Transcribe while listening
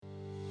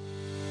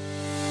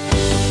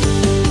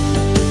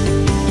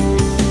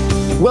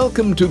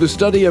Welcome to the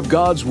study of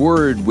God's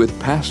Word with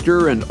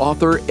pastor and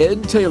author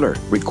Ed Taylor,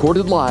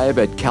 recorded live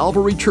at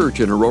Calvary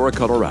Church in Aurora,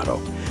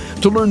 Colorado.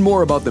 To learn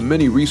more about the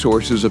many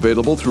resources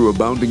available through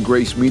Abounding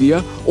Grace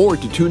Media or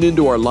to tune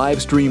into our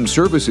live stream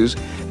services,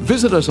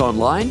 visit us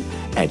online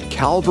at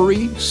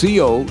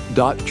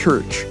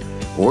calvaryco.church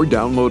or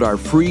download our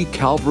free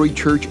Calvary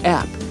Church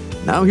app.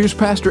 Now here's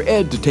Pastor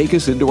Ed to take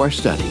us into our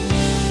study.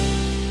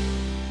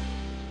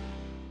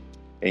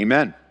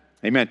 Amen.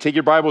 Amen. Take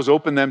your Bibles,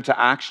 open them to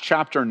Acts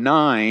chapter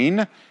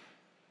 9.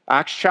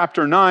 Acts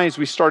chapter 9, as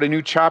we start a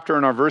new chapter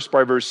in our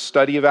verse-by-verse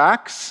study of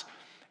Acts.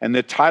 And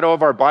the title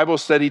of our Bible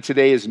study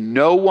today is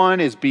No One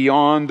is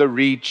Beyond the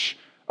Reach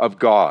of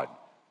God.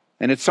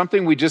 And it's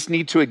something we just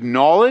need to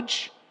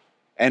acknowledge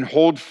and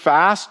hold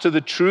fast to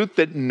the truth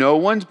that no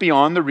one's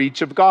beyond the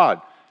reach of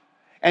God.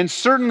 And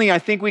certainly, I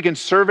think we can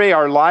survey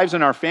our lives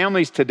and our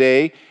families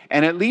today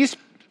and at least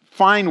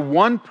find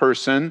one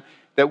person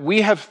that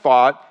we have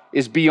thought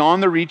is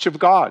beyond the reach of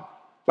God.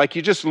 Like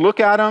you just look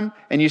at them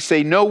and you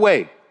say, no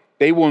way.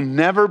 They will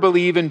never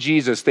believe in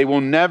Jesus. They will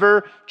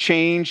never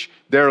change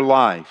their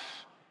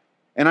life.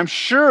 And I'm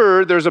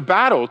sure there's a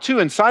battle too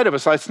inside of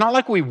us. It's not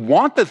like we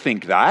want to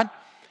think that.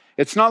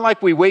 It's not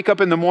like we wake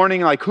up in the morning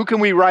like, who can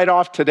we write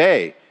off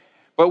today?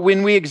 But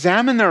when we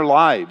examine their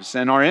lives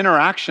and our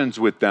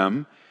interactions with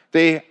them,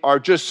 they are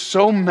just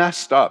so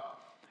messed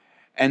up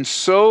and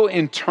so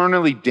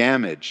internally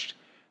damaged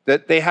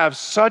that they have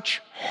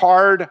such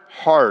hard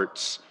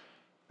hearts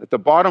that the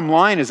bottom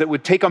line is it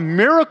would take a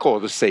miracle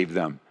to save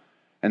them.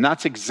 And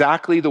that's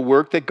exactly the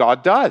work that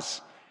God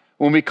does.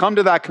 When we come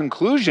to that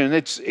conclusion,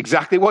 it's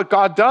exactly what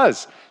God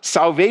does.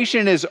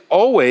 Salvation is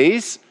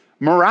always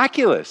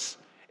miraculous.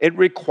 It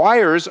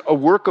requires a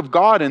work of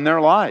God in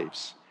their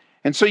lives.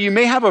 And so you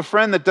may have a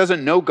friend that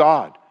doesn't know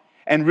God,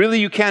 and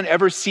really you can't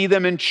ever see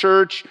them in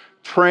church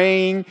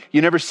praying.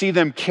 You never see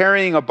them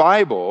carrying a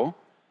Bible.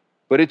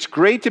 But it's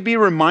great to be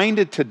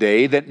reminded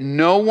today that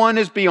no one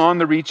is beyond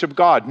the reach of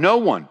God. No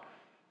one.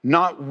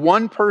 Not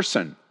one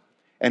person.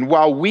 And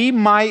while we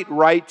might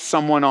write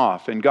someone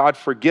off, and God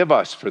forgive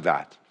us for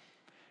that,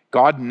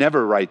 God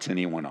never writes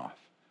anyone off.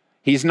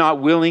 He's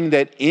not willing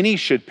that any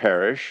should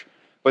perish,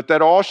 but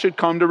that all should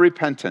come to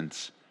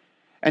repentance.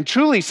 And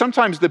truly,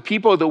 sometimes the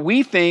people that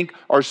we think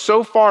are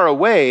so far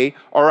away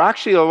are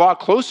actually a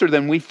lot closer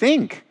than we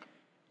think.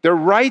 They're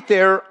right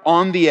there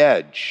on the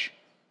edge.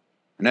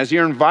 And as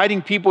you're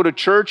inviting people to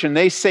church and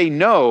they say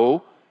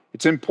no,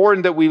 it's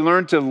important that we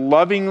learn to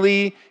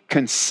lovingly,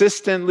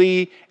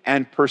 consistently,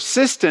 and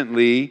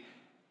persistently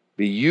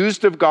be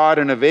used of God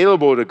and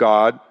available to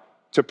God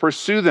to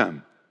pursue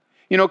them.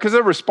 You know, because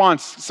their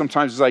response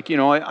sometimes is like,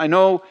 I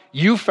know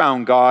you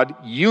found God,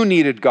 you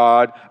needed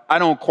God, I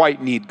don't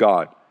quite need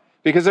God.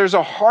 Because there's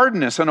a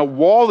hardness and a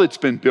wall that's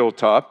been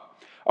built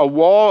up, a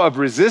wall of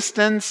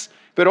resistance,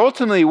 but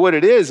ultimately what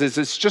it is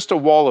it's just a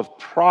wall of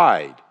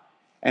pride.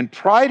 And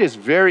pride is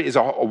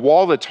a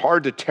wall that's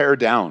hard to tear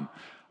down.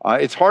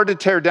 It's hard to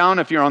tear down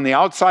if you're on the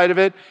outside of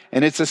it,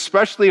 and it's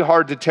especially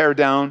hard to tear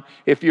down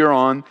if you're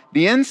on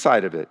the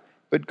inside of it.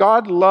 But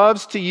God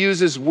loves to use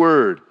His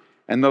word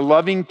and the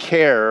loving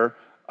care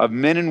of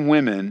men and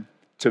women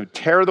to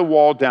tear the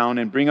wall down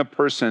and bring a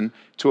person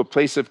to a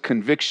place of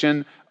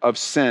conviction of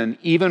sin,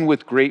 even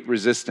with great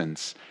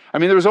resistance. I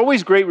mean, there was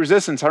always great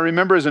resistance. I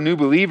remember as a new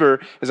believer,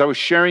 as I was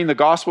sharing the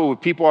gospel with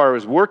people I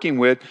was working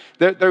with,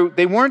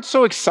 they weren't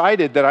so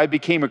excited that I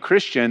became a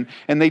Christian,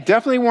 and they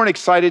definitely weren't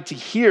excited to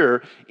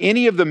hear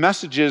any of the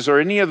messages or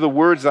any of the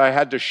words that I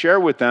had to share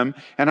with them.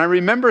 And I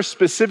remember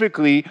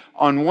specifically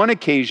on one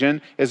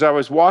occasion, as I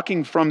was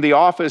walking from the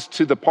office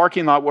to the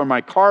parking lot where my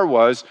car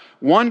was,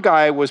 one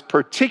guy was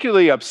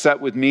particularly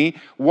upset with me,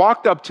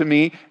 walked up to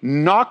me,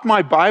 knocked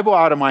my Bible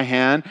out of my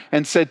hand,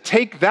 and said,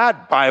 "Take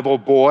that, Bible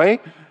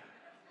boy."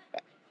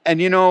 And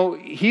it's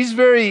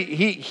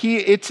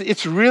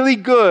really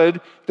good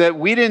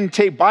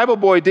that Bible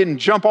boy didn't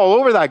jump all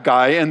over that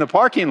guy in the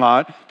parking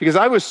lot, because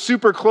I was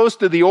super close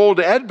to the old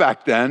Ed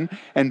back then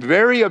and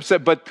very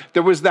upset. But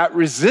there was that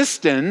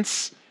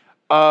resistance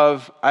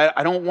of,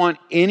 I don't want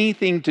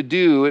anything to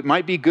do. It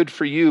might be good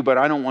for you, but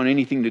I don't want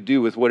anything to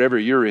do with whatever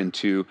you're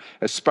into,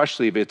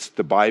 especially if it's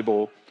the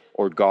Bible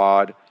or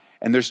God.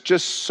 And there's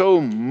just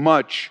so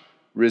much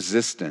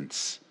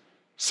resistance.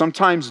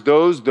 Sometimes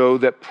those, though,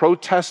 that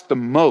protest the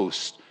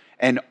most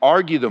and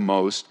argue the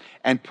most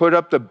and put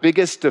up the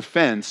biggest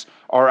defense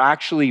are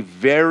actually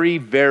very,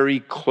 very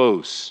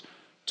close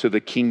to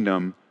the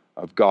kingdom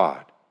of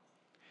God.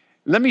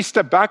 Let me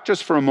step back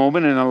just for a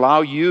moment and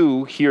allow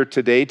you here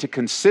today to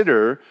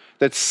consider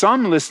that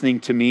some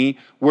listening to me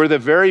were the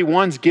very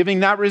ones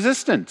giving that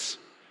resistance.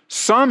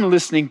 Some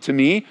listening to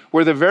me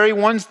were the very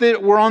ones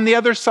that were on the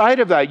other side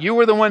of that. You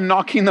were the one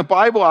knocking the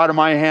Bible out of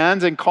my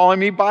hands and calling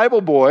me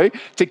Bible boy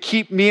to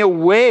keep me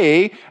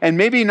away. And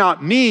maybe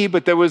not me,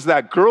 but there was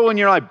that girl in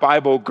your life,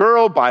 Bible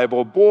girl,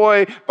 Bible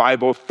boy,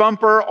 Bible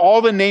thumper,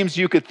 all the names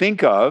you could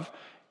think of.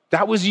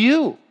 That was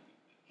you.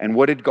 And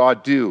what did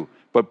God do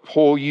but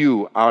pull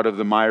you out of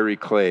the miry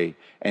clay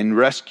and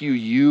rescue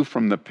you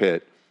from the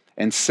pit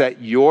and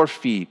set your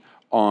feet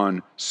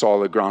on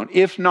solid ground.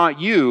 If not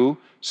you,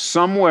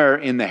 somewhere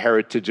in the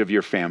heritage of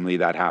your family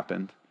that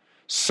happened.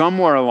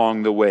 Somewhere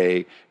along the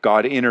way,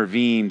 God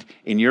intervened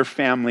in your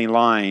family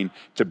line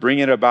to bring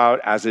it about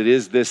as it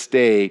is this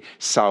day.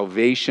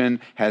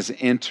 Salvation has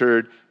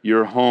entered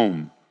your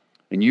home.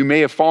 And you may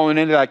have fallen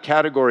into that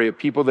category of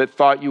people that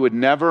thought you would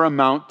never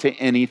amount to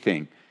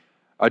anything.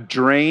 A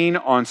drain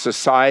on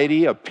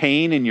society, a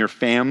pain in your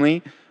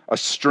family, a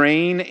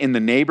strain in the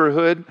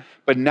neighborhood.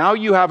 But now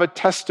you have a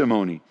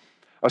testimony,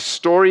 a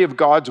story of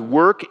God's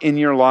work in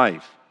your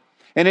life.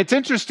 And it's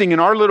interesting, in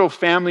our little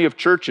family of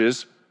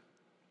churches,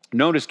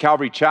 known as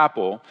Calvary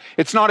Chapel,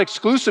 it's not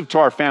exclusive to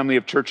our family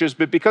of churches,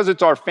 but because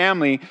it's our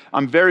family,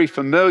 I'm very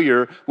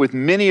familiar with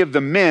many of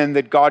the men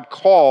that God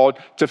called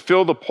to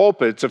fill the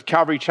pulpits of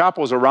Calvary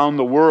Chapels around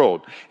the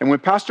world. And when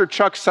Pastor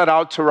Chuck set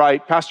out to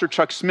write, Pastor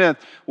Chuck Smith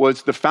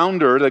was the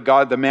founder,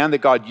 the man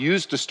that God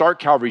used to start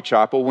Calvary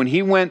Chapel. When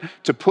he went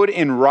to put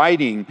in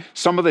writing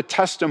some of the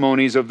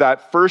testimonies of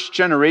that first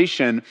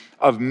generation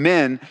of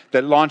men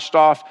that launched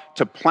off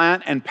to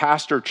plant and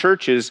pastor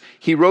churches,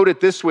 he wrote it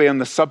this way on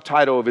the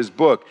subtitle of his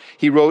book.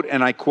 He wrote,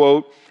 and I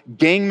quote,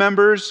 "Gang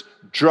members,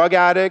 drug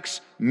addicts,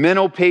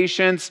 mental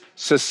patients,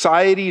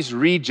 society's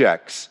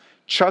rejects.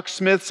 Chuck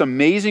Smith's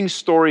amazing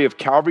story of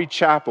Calvary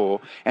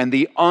Chapel and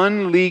the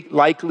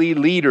unlikely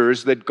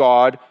leaders that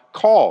God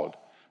called."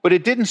 But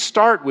it didn't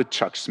start with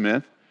Chuck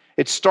Smith.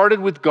 It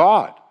started with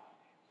God.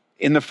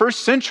 In the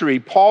first century,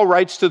 Paul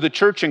writes to the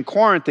church in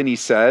Corinth and he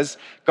says,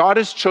 God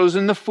has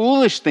chosen the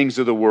foolish things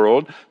of the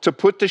world to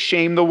put to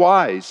shame the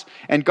wise.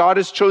 And God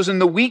has chosen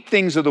the weak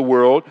things of the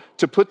world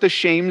to put to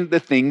shame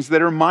the things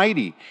that are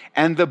mighty.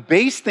 And the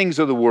base things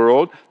of the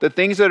world, the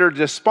things that are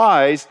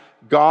despised,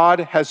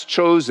 God has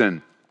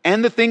chosen.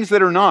 And the things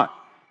that are not,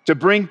 to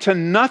bring to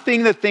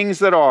nothing the things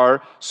that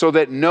are, so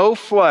that no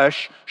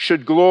flesh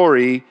should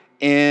glory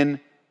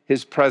in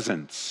his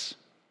presence.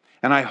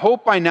 And I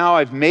hope by now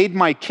I've made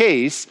my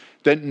case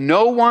that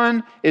no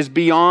one is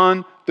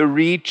beyond the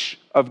reach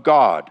of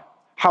God.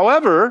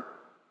 However,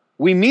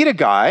 we meet a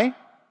guy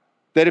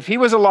that if he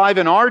was alive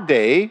in our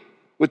day,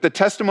 with the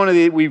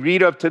testimony that we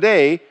read of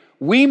today,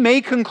 we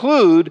may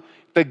conclude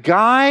the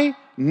guy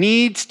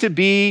needs to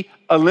be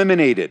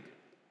eliminated.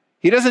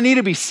 He doesn't need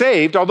to be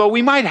saved, although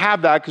we might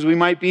have that because we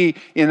might be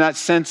in that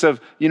sense of,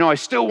 I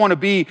still want to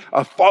be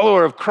a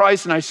follower of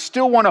Christ and I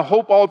still want to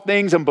hope all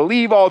things and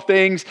believe all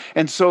things.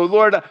 And so,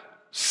 Lord,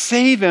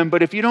 save him,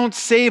 but if you don't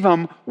save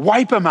him,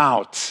 wipe him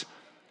out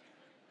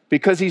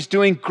because he's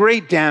doing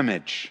great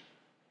damage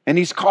and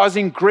he's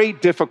causing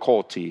great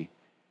difficulty.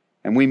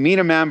 And we meet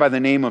a man by the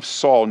name of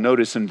Saul.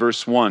 Notice in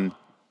verse 1,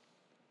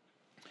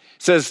 it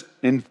says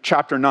in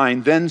chapter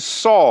 9, then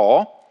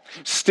Saul,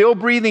 still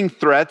breathing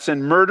threats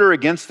and murder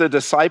against the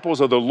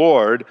disciples of the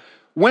Lord,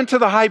 went to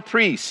the high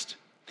priest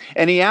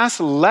and he asked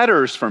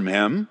letters from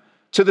him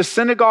to the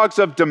synagogues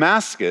of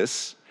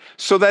Damascus,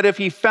 so that if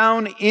he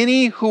found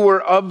any who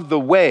were of the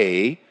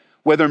way,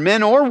 whether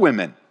men or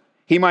women,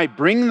 he might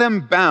bring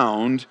them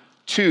bound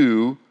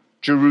to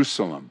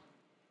Jerusalem.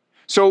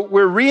 So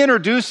we're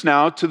reintroduced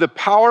now to the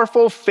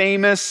powerful,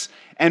 famous,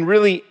 and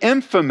really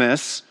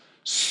infamous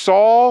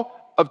Saul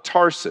of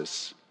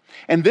Tarsus.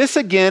 And this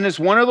again is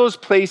one of those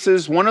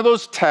places, one of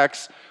those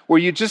texts where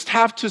you just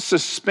have to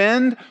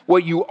suspend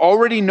what you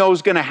already know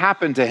is going to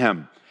happen to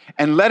him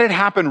and let it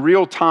happen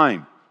real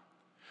time.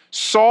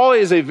 Saul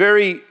is a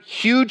very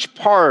huge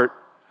part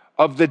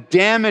of the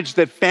damage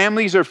that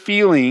families are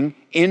feeling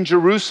in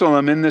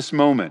Jerusalem in this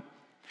moment.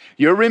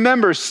 You'll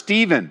remember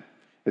Stephen,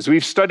 as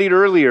we've studied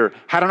earlier,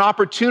 had an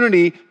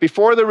opportunity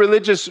before the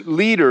religious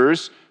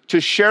leaders to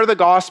share the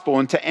gospel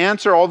and to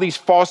answer all these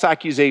false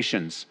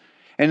accusations.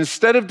 And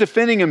instead of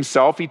defending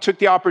himself, he took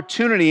the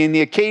opportunity and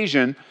the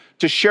occasion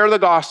to share the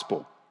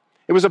gospel.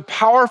 It was a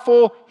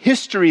powerful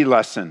history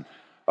lesson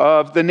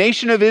of the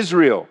nation of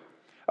Israel,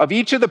 of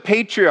each of the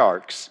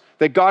patriarchs,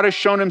 that God has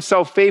shown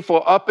himself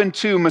faithful up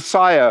into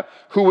Messiah,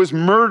 who was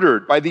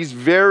murdered by these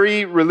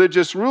very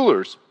religious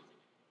rulers.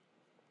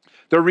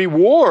 The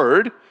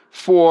reward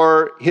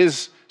for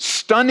his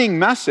stunning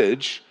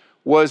message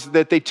was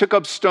that they took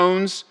up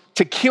stones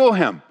to kill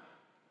him.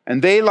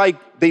 And they,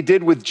 like they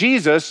did with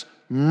Jesus,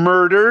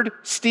 murdered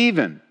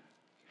Stephen.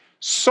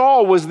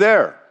 Saul was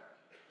there,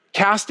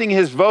 casting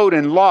his vote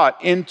and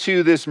lot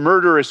into this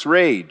murderous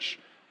rage.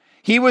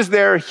 He was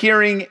there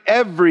hearing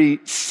every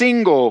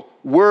single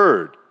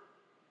word.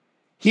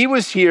 He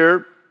was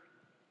there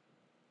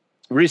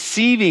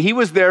receiving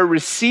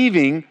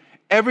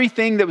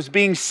everything that was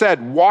being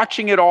said,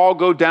 watching it all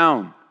go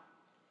down.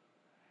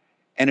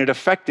 And it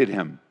affected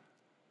him.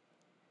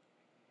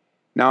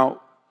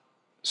 Now,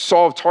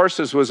 Saul of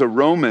Tarsus was a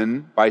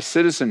Roman by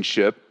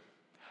citizenship,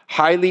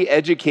 highly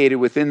educated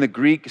within the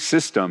Greek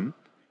system.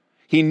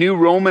 He knew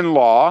Roman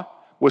law,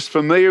 was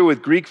familiar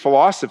with Greek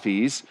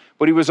philosophies,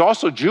 but he was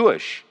also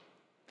Jewish.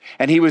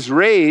 And he was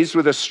raised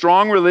with a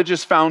strong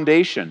religious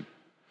foundation.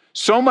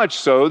 So much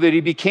so that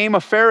he became a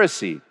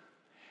Pharisee.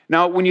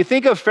 Now, when you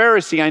think of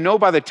Pharisee, I know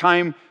by the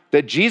time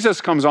that Jesus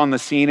comes on the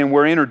scene and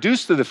we're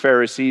introduced to the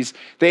Pharisees,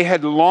 they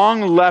had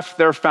long left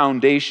their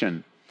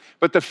foundation.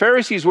 But the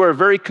Pharisees were a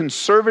very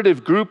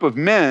conservative group of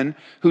men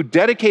who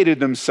dedicated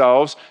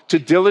themselves to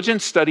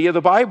diligent study of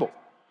the Bible.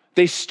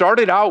 They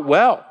started out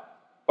well,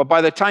 but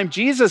by the time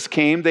Jesus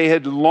came, they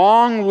had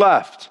long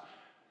left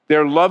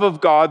their love of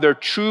God, their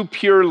true,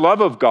 pure love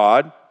of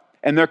God,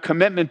 and their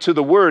commitment to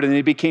the Word, and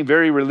they became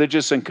very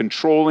religious and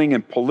controlling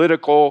and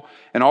political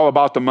and all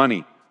about the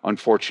money,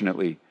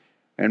 unfortunately,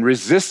 and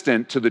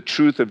resistant to the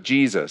truth of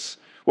Jesus.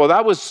 Well,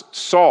 that was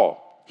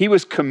Saul. He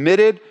was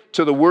committed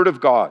to the Word of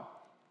God.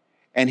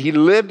 And he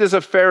lived as a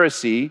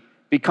Pharisee,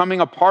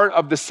 becoming a part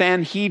of the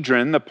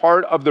Sanhedrin, the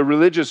part of the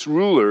religious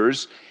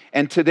rulers.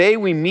 And today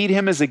we meet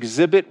him as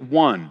Exhibit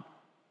 1,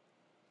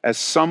 as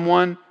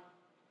someone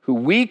who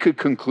we could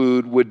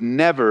conclude would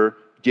never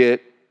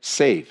get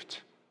saved.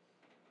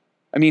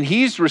 I mean,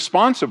 he's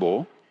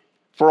responsible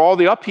for all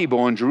the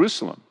upheaval in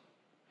Jerusalem.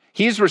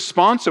 He's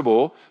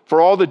responsible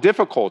for all the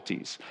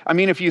difficulties. I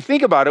mean, if you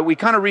think about it, we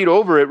kind of read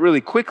over it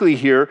really quickly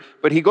here,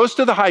 but he goes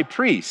to the high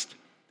priest.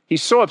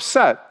 He's so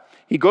upset.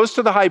 He goes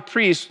to the high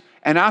priest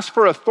and asks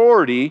for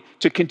authority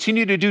to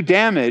continue to do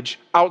damage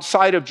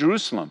outside of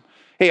Jerusalem.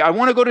 Hey, I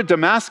want to go to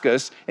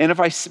Damascus, and if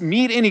I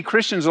meet any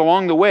Christians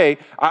along the way,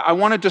 I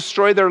want to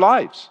destroy their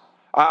lives.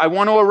 I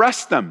want to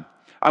arrest them.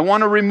 I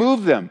want to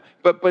remove them.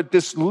 But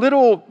this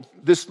little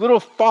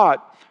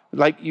thought,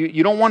 like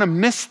you don't want to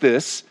miss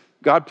this.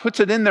 God puts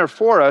it in there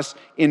for us.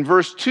 In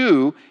verse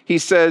 2, he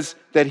says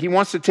that he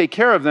wants to take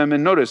care of them.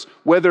 And notice,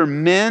 whether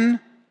men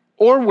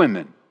or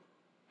women.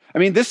 I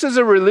mean, this is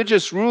a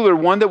religious ruler,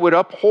 one that would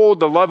uphold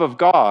the love of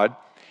God,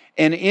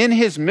 and in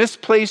his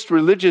misplaced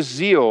religious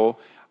zeal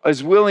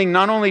is willing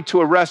not only to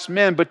arrest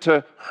men, but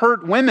to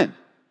hurt women,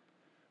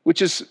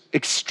 which is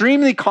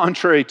extremely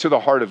contrary to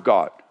the heart of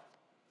God.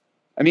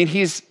 I mean,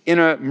 he's in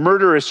a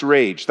murderous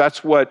rage.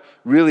 That's what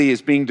really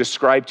is being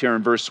described here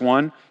in verse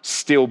 1,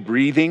 still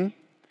breathing.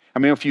 I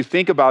mean, if you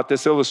think about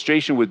this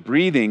illustration with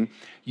breathing,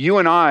 you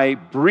and I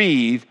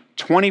breathe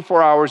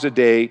 24 hours a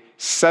day,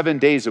 7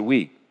 days a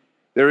week.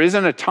 There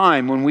isn't a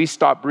time when we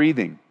stop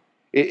breathing.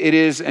 It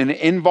is an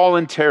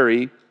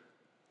involuntary,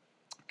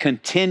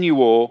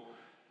 continual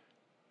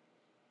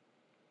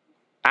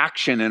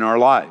action in our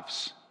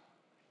lives.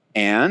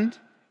 And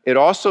it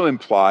also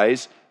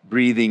implies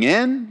breathing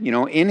in,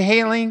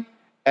 inhaling,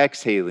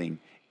 exhaling,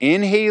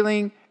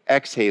 inhaling,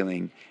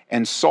 exhaling.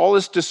 And Saul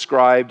is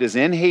described as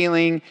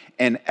inhaling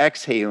and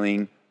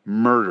exhaling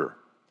murder,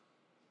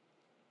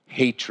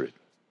 hatred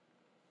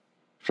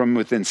from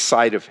within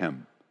sight of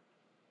him.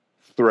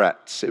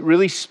 Threats. It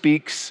really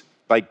speaks,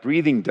 like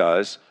breathing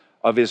does,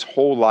 of his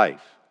whole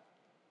life.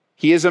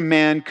 He is a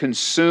man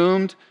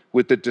consumed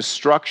with the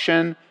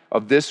destruction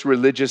of this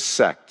religious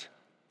sect.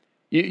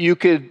 You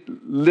could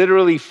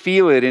literally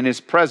feel it in his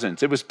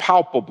presence. It was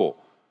palpable.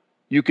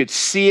 You could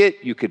see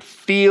it. You could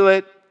feel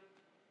it.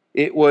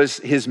 It was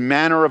his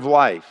manner of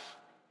life.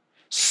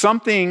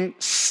 Something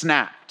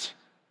snapped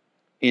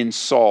in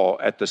Saul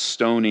at the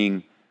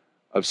stoning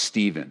of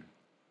Stephen.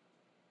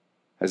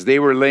 As they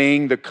were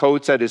laying the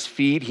coats at his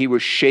feet, he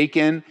was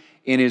shaken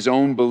in his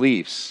own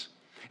beliefs.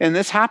 And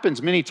this happens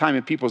many times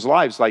in people's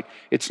lives. Like,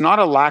 it's not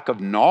a lack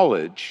of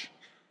knowledge,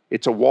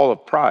 it's a wall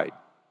of pride.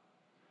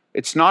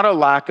 It's not a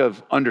lack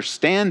of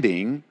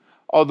understanding,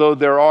 although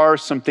there are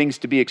some things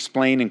to be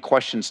explained and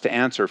questions to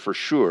answer for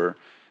sure.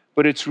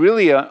 But it's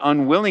really an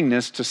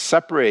unwillingness to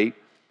separate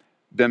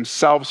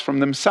themselves from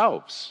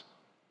themselves.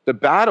 The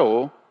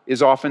battle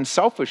is often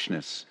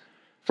selfishness.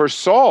 For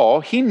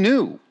Saul, he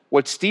knew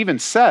what Stephen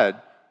said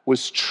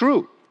was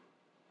true.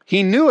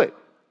 He knew it.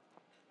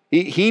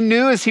 He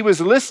knew as he was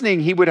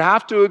listening, he would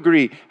have to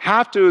agree,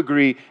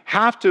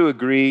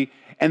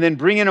 and then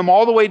bringing him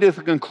all the way to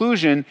the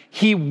conclusion,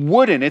 he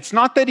wouldn't. It's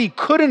not that he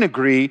couldn't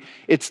agree,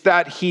 it's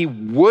that he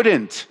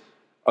wouldn't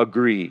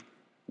agree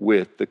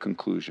with the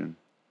conclusion.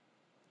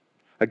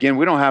 Again,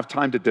 we don't have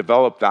time to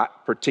develop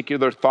that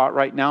particular thought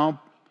right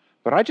now,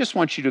 but I just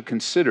want you to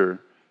consider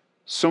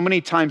so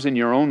many times in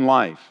your own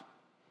life,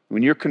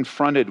 when you're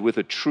confronted with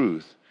a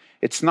truth,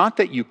 it's not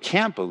that you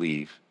can't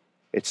believe,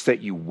 it's that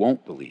you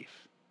won't believe.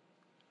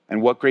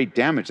 And what great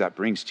damage that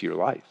brings to your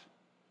life.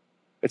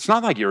 It's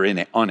not like you're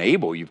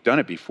unable, you've done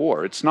it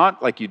before. It's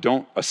not like you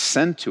don't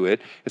assent to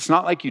it. It's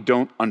not like you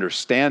don't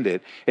understand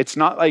it. It's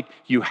not like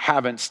you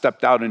haven't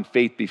stepped out in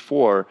faith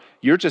before.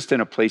 You're just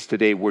in a place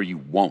today where you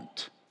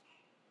won't.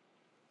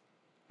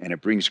 And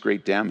it brings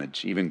great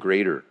damage, even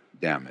greater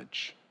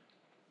damage.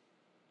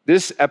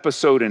 This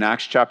episode in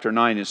Acts chapter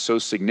 9 is so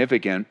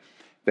significant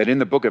that in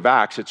the book of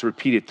Acts, it's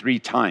repeated 3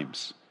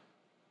 times.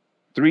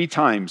 3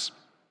 times.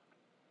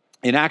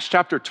 In Acts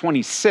chapter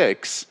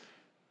 26,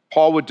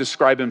 Paul would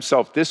describe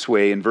himself this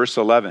way in verse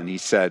 11. He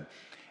said,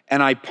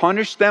 "And I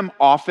punished them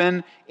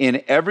often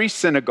in every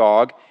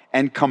synagogue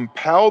and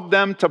compelled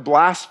them to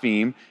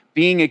blaspheme,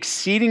 being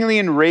exceedingly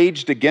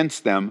enraged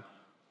against them.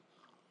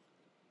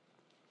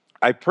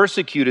 I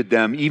persecuted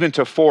them even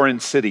to foreign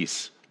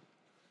cities."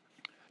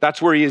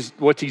 That's where he is,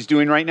 what he's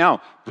doing right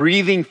now.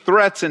 Breathing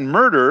threats and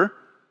murder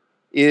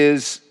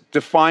is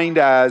defined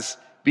as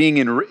being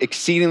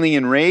exceedingly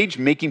enraged,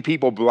 making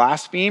people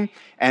blaspheme,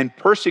 and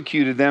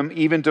persecuted them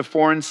even to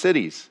foreign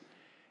cities.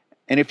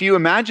 And if you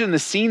imagine the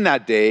scene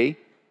that day,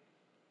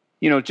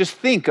 just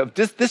think of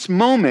this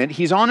moment.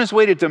 He's on his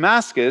way to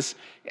Damascus.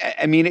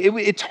 I mean,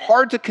 it's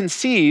hard to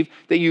conceive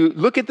that you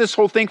look at this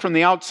whole thing from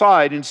the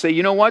outside and say,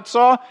 you know what,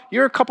 Saul?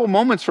 You're a couple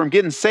moments from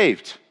getting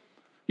saved.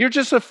 You're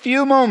just a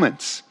few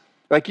moments.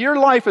 Like your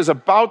life is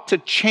about to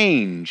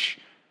change.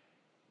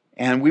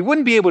 And we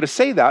wouldn't be able to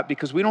say that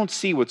because we don't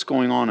see what's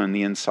going on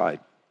the inside.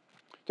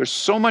 There's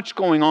so much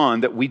going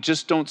on that we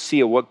just don't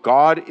see what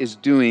God is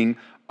doing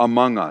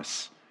among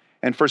us.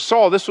 And for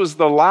Saul, this was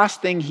the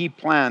last thing he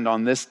planned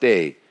on this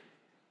day,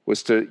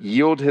 was to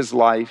yield his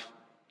life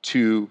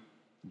to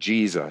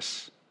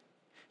Jesus.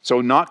 So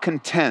not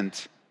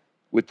content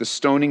with the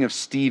stoning of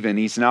Stephen,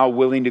 he's now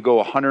willing to go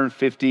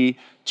 150,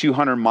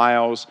 200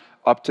 miles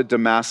up to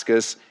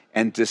Damascus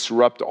and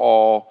disrupt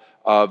all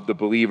of the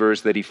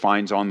believers that he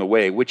finds on the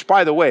way. Which,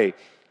 by the way,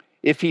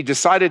 if he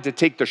decided to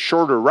take the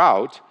shorter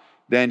route,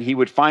 then he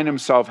would find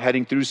himself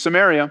heading through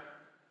Samaria,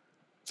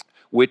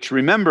 which,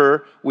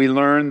 remember, we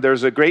learned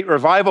there's a great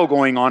revival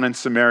going on in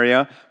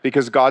Samaria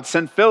because God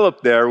sent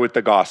Philip there with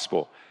the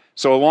gospel.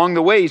 So along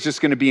the way, he's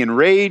just going to be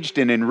enraged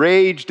and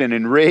enraged and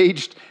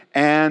enraged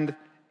and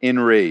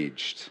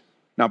enraged.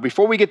 Now,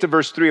 before we get to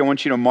verse 3, I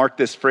want you to mark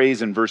this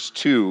phrase in verse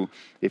 2,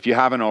 if you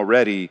haven't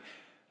already.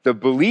 The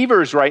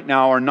believers right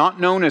now are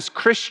not known as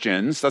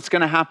Christians. That's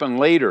going to happen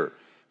later.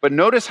 But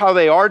notice how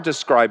they are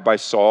described by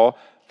Saul.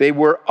 They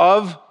were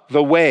of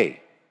the way.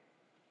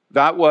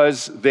 That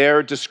was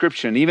their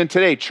description. Even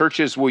today,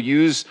 churches will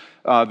use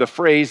the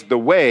phrase the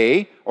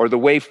way, or the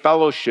way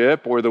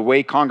fellowship, or the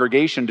way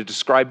congregation to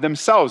describe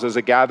themselves as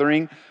a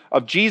gathering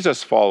of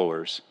Jesus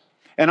followers.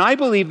 And I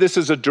believe this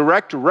is a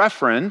direct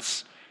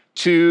reference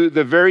to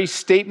the very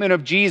statement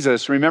of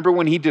Jesus. Remember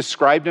when he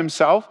described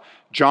himself?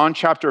 John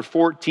chapter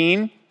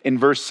 14 in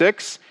verse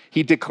 6,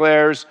 he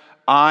declares,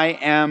 I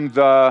am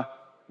the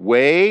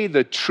way,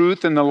 the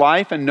truth, and the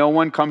life, and no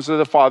one comes to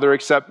the Father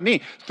except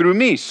me, through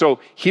me.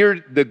 So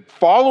here, the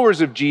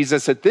followers of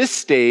Jesus at this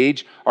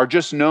stage are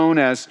just known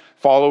as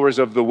followers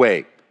of the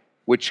way,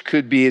 which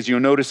could be, as you'll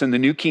notice in the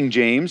New King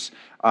James,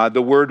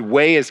 the word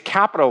way is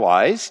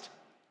capitalized,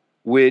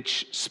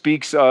 which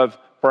speaks of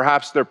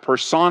perhaps they're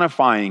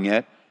personifying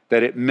it,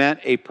 that it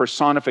meant a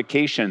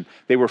personification.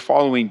 They were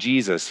following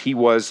Jesus. He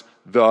was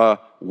the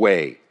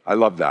way. I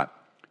love that.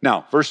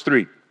 Now, verse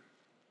 3.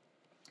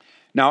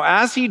 Now,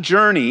 as he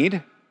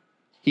journeyed,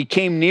 he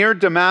came near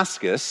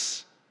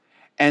Damascus,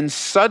 and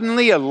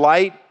suddenly a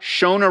light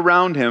shone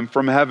around him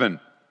from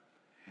heaven.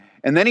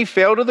 And then he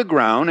fell to the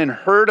ground and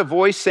heard a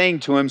voice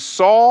saying to him,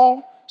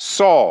 Saul,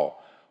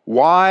 Saul,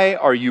 why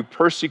are you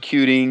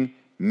persecuting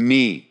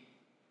me?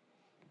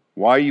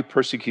 Why are you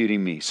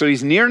persecuting me? So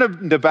he's near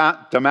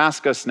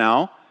Damascus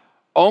now,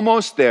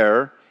 almost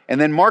there. And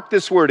then mark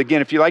this word.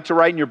 Again, if you like to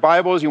write in your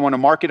Bibles, you want to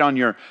mark it on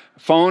your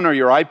phone or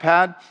your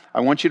iPad,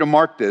 I want you to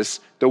mark this,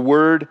 the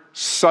word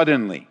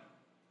suddenly.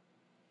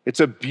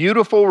 It's a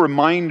beautiful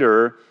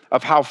reminder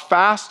of how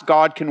fast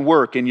God can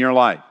work in your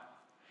life.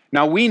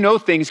 Now, we know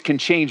things can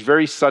change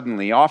very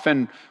suddenly.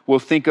 Often we'll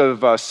think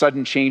of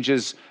sudden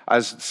changes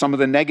as some of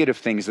the negative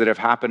things that have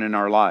happened in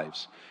our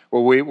lives.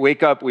 Where we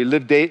wake up, we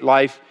live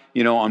life,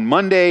 on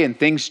Monday, and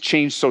things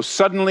change so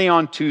suddenly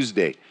on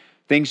Tuesday.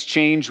 Things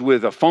change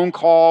with a phone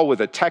call,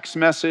 with a text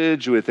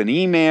message, with an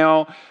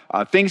email.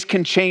 Things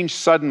can change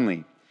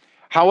suddenly.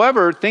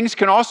 However, things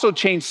can also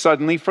change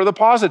suddenly for the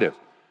positive.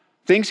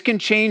 Things can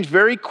change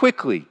very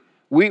quickly.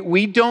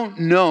 We don't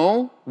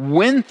know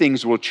when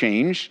things will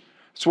change.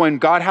 So when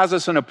God has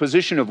us in a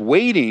position of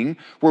waiting,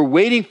 we're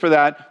waiting for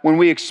that. When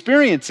we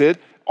experience it,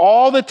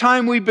 all the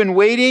time we've been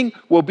waiting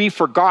will be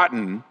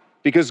forgotten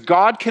because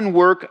God can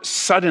work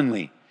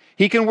suddenly.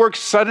 He can work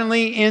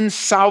suddenly in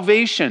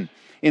salvation,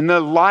 in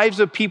the lives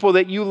of people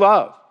that you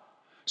love.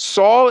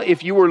 Saul,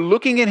 if you were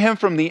looking at him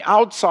from the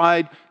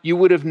outside, you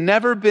would have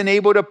never been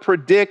able to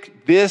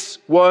predict this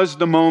was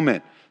the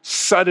moment.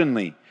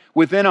 Suddenly,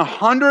 within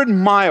 100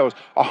 miles,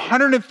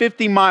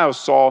 150 miles,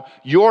 Saul,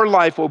 your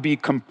life will be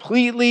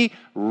completely,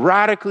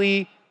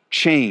 radically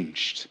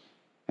changed.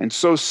 And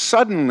so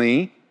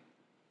suddenly,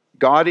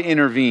 God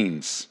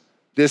intervenes.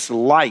 This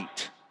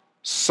light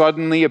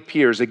suddenly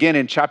appears. Again,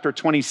 in chapter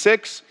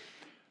 26,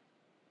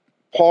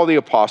 Paul the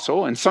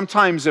Apostle, and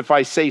sometimes if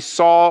I say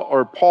Saul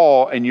or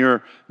Paul and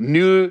you're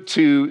new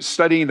to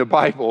studying the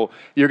Bible,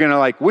 you're going to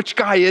like, which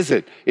guy is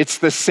it? It's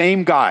the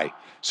same guy.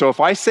 So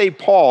if I say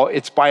Paul,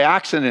 it's by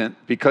accident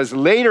because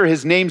later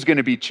his name's going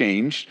to be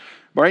changed.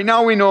 Right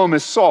now we know him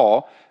as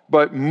Saul,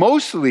 but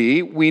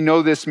mostly we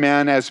know this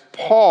man as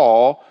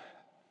Paul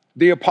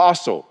the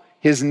Apostle.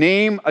 His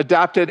name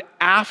adapted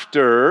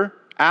after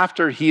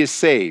he is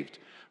saved.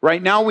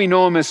 Right now we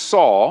know him as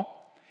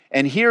Saul,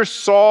 and here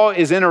Saul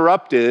is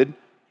interrupted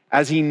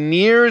as he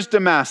nears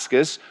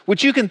Damascus,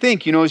 which you can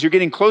think, as you're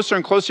getting closer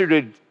and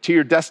closer to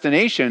your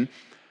destination,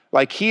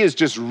 like he is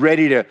just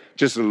ready to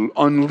just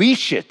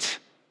unleash it.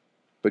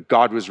 But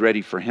God was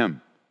ready for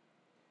him.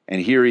 And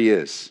here he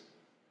is.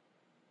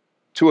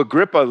 To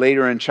Agrippa,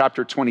 later in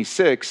chapter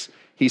 26,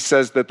 he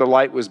says that the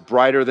light was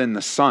brighter than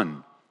the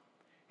sun.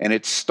 And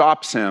it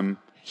stops him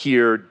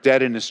here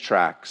dead in his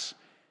tracks.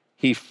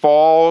 he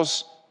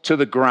falls to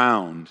the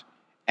ground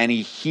and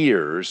he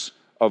hears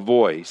a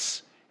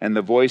voice. And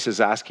the voice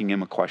is asking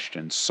him a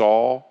question.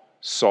 Saul,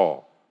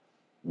 Saul,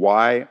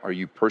 why are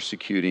you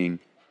persecuting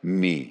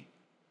me?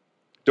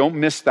 Don't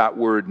miss that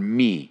word,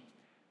 me.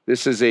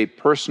 This is a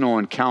personal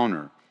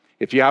encounter.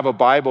 If you have a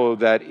Bible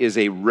that is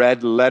a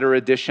red letter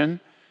edition,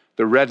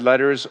 the red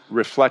letters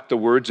reflect the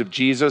words of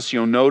Jesus.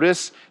 You'll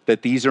notice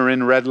that these are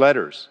in red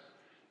letters.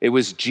 It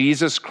was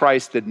Jesus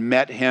Christ that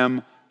met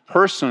him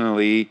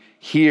personally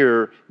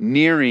here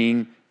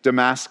nearing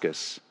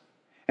Damascus.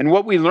 And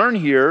what we learn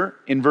here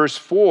in verse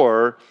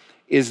 4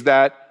 is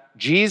that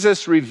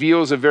Jesus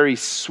reveals a very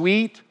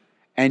sweet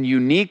and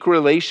unique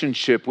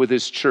relationship with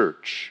his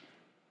church.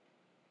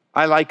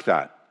 I like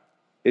that.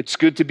 It's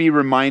good to be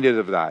reminded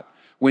of that.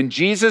 When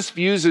Jesus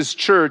views his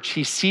church,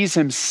 he sees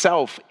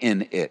himself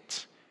in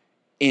it,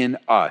 in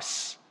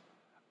us,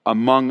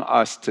 among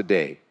us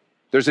today.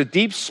 There's a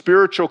deep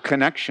spiritual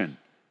connection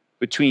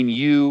between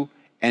you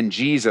and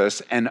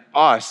Jesus and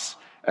us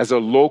as a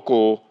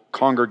local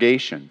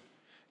congregation.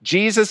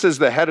 Jesus is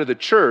the head of the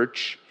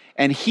church,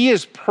 and he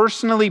is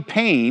personally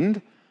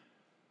pained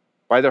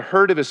by the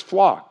hurt of his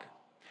flock.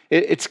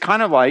 It's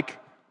kind of like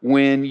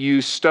when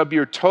you stub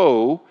your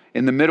toe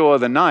in the middle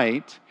of the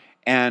night,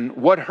 and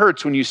what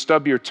hurts when you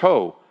stub your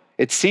toe?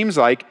 It seems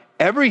like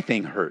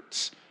everything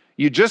hurts.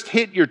 You just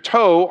hit your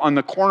toe on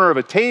the corner of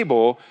a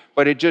table,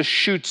 but it just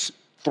shoots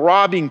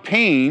throbbing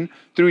pain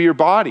through your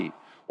body.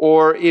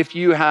 Or if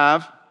you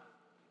have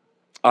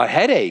a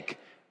headache,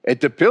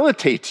 it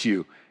debilitates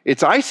you.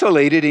 It's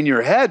isolated in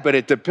your head, but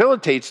it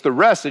debilitates the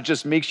rest. It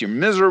just makes you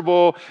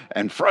miserable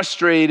and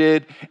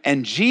frustrated.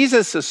 And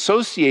Jesus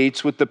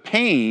associates with the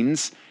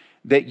pains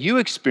that you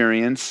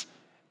experience,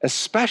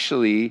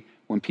 especially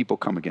when people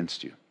come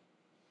against you.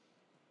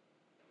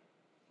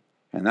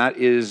 And that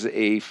is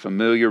a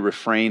familiar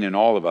refrain in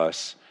all of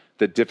us,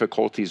 the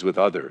difficulties with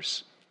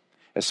others,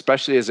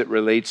 especially as it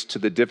relates to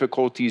the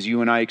difficulties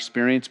you and I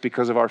experience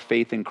because of our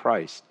faith in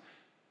Christ.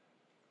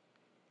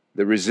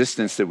 The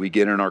resistance that we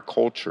get in our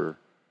culture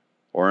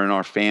or in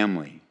our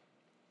family.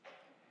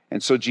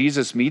 And so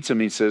Jesus meets him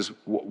and he says,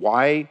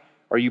 why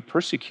are you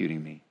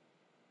persecuting me?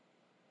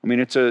 I mean,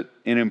 it's an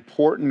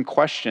important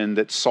question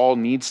that Saul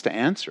needs to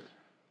answer.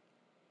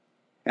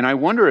 And I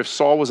wonder if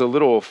Saul was a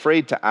little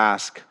afraid to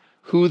ask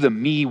who the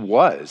me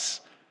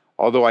was,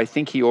 although I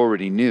think he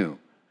already knew.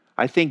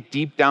 I think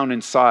deep down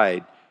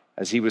inside,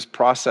 as he was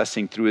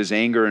processing through his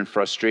anger and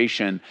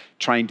frustration,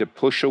 trying to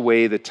push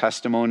away the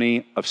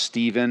testimony of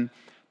Stephen,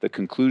 the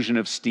conclusion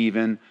of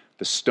Stephen,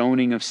 the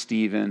stoning of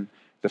Stephen,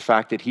 the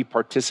fact that he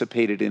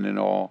participated in it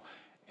all,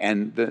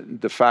 and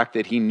the fact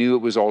that he knew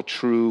it was all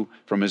true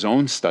from his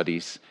own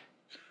studies,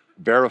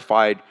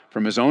 verified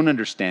from his own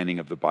understanding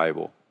of the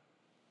Bible.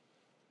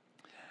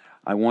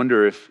 I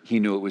wonder if he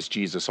knew it was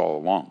Jesus all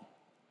along.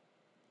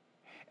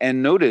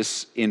 And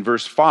notice in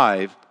verse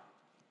 5,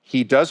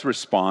 he does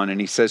respond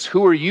and he says,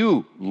 who are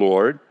you,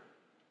 Lord?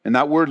 And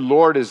that word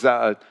Lord is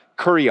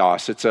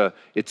kurios.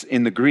 It's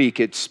in the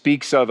Greek, it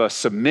speaks of a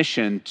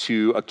submission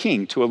to a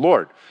king, to a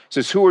lord. It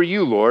says, who are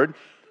you, Lord?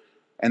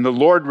 And the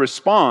Lord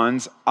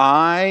responds,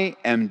 I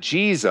am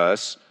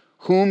Jesus,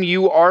 whom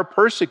you are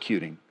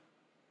persecuting.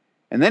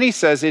 And then he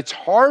says, it's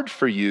hard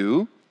for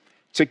you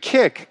to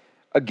kick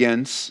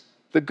against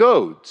the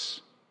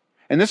goads.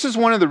 And this is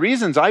one of the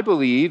reasons I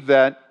believe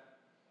that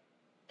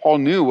Paul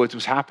knew what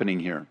was happening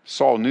here.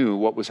 Saul knew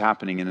what was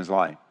happening in his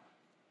life.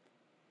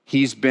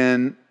 He's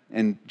been,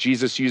 and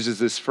Jesus uses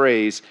this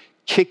phrase,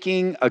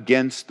 kicking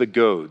against the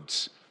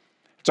goads.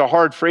 It's a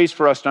hard phrase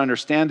for us to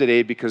understand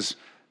today because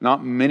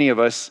not many of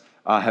us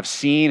have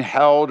seen,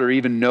 held, or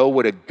even know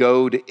what a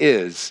goad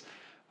is.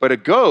 But a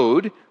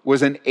goad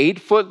was an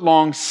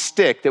 8-foot-long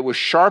stick that was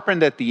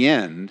sharpened at the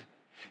end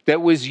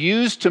that was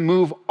used to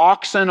move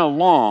oxen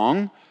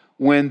along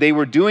when they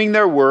were doing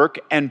their work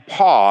and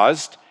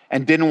paused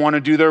and didn't want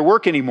to do their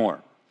work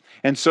anymore.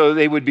 And so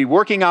they would be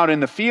working out in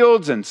the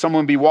fields and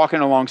someone would be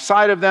walking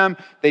alongside of them.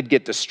 They'd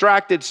get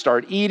distracted,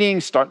 start eating,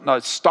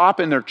 stop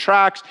in their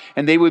tracks,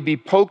 and they would be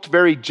poked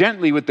very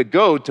gently with the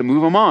goad to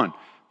move them on.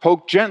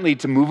 Poked gently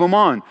to move them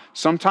on,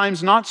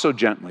 sometimes not so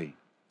gently.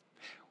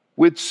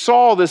 With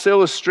Saul, this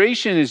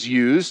illustration is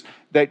used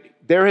that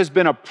there has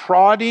been a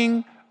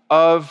prodding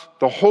of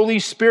the Holy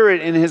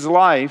Spirit in his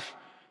life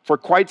for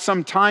quite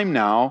some time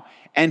now,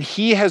 and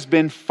he has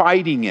been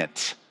fighting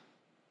it.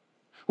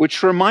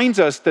 Which reminds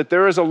us that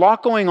there is a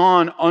lot going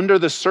on under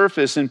the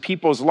surface in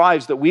people's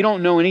lives that we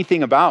don't know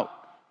anything about.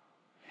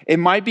 It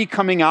might be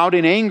coming out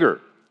in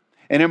anger,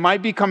 and it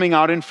might be coming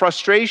out in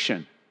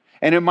frustration,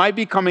 and it might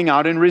be coming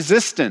out in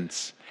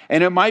resistance,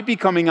 and it might be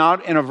coming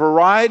out in a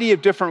variety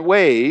of different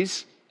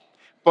ways,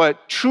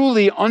 but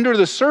truly under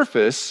the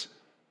surface,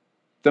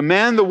 the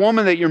man, the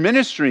woman that you're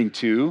ministering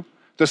to,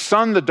 the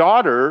son, the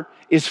daughter,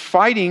 is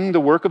fighting the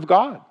work of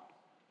God.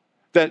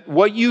 That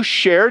what you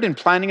shared in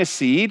planting a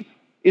seed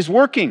is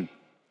working.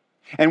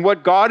 And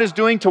what God is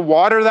doing to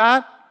water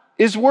that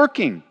is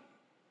working.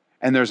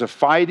 And there's a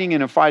fighting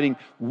and a fighting.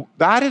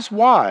 That is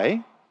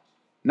why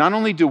not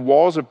only do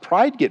walls of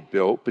pride get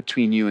built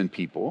between you and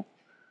people,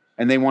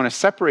 and they want to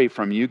separate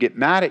from you, get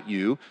mad at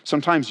you.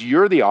 Sometimes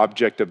you're the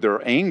object of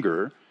their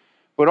anger,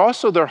 but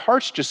also their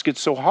hearts just get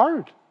so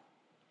hard.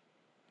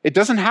 It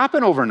doesn't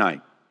happen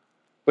overnight,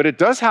 but it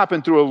does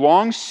happen through a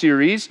long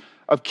series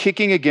of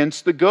kicking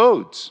against the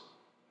goads,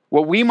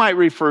 what we might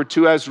refer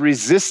to as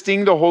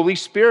resisting the Holy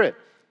Spirit.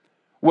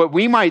 What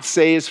we might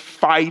say is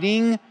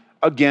fighting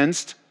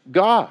against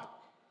God.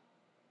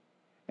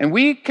 And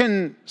we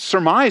can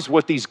surmise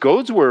what these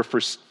goads were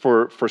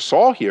for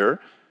Saul here.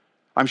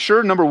 I'm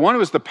sure, number one, it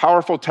was the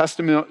powerful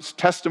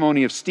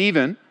testimony of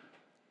Stephen.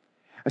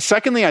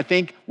 Secondly, I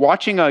think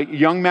watching a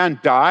young man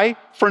die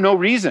for no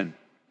reason,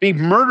 being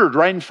murdered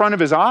right in front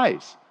of his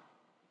eyes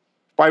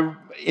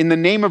in the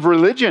name of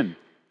religion,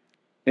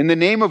 in the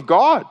name of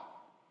God.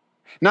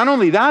 Not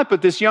only that,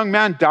 but this young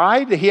man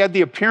died. He had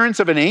the appearance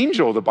of an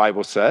angel, the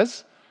Bible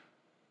says.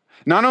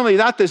 Not only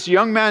that, this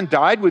young man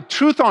died with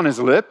truth on his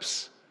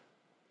lips.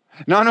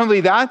 Not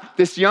only that,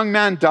 this young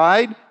man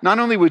died not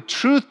only with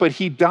truth, but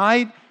he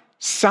died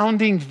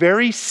sounding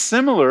very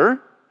similar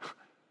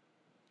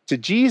to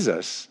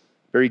Jesus,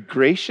 very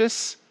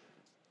gracious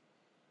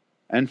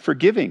and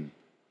forgiving.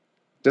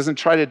 Doesn't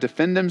try to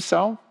defend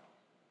himself.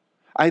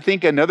 I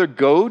think another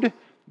goad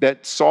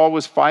that Saul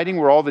was fighting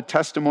were all the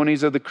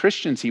testimonies of the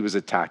Christians he was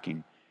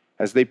attacking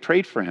as they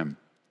prayed for him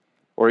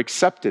or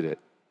accepted it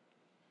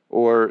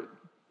or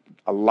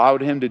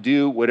allowed him to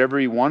do whatever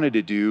he wanted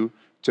to do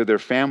to their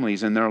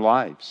families and their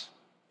lives.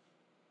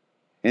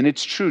 And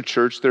it's true,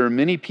 church, there are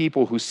many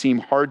people who seem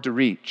hard to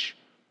reach.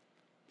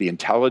 The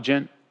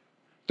intelligent,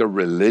 the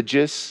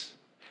religious.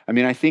 I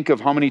mean, I think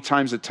of how many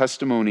times a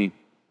testimony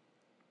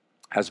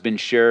has been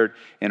shared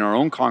in our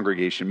own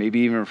congregation, maybe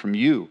even from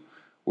you,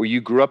 where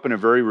you grew up in a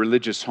very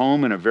religious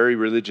home, in a very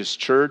religious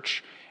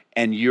church,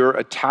 and your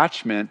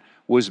attachment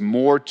was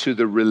more to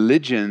the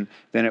religion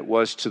than it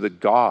was to the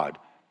God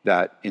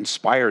that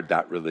inspired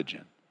that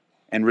religion.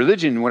 And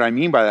religion, what I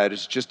mean by that,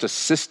 is just a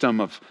system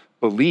of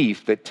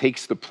belief that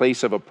takes the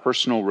place of a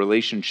personal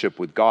relationship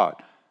with God.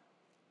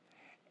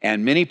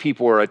 And many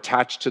people are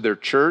attached to their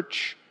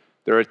church,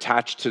 they're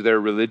attached to their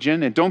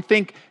religion, and don't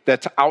think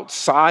that's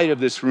outside of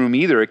this room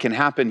either. It can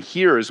happen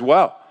here as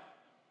well,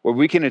 where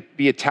we can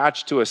be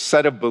attached to a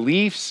set of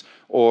beliefs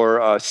or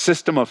a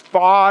system of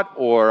thought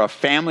or a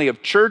family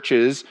of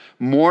churches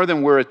more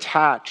than we're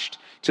attached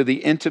to the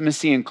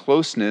intimacy and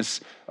closeness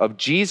of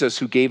Jesus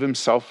who gave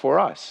himself for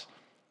us.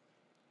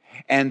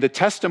 And the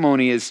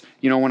testimony is,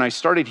 when I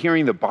started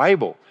hearing the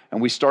Bible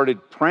and we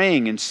started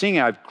praying and singing,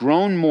 I've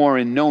grown more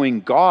in knowing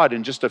God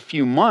in just a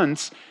few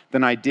months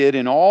than I did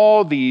in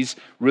all these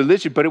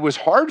religions. But it was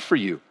hard for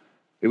you.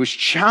 It was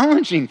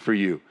challenging for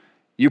you.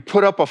 You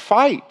put up a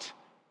fight.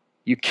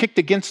 You kicked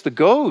against the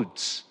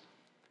goads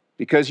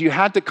because you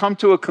had to come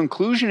to a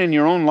conclusion in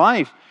your own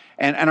life.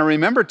 And I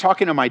remember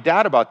talking to my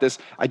dad about this.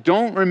 I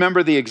don't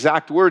remember the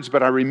exact words,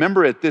 but I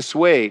remember it this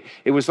way.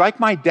 It was like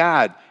my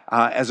dad,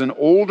 as an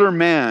older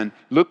man,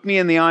 looked me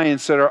in the eye and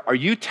said, are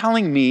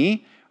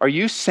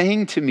you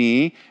saying to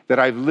me that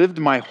I've lived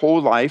my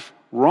whole life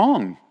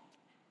wrong?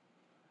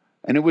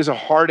 And it was a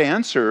hard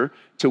answer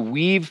to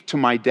weave to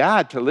my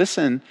dad to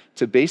listen,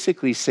 to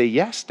basically say,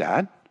 yes,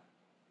 Dad.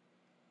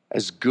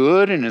 As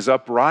good and as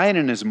upright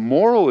and as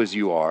moral as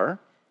you are,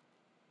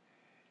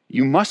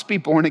 you must be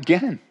born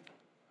again.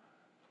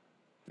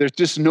 There's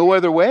just no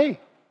other way.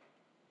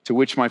 To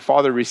which my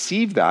father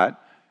received that,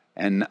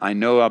 and I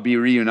know I'll be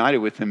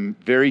reunited with him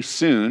very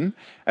soon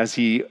as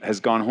he has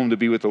gone home to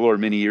be with the Lord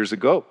many years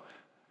ago.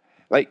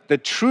 Like, the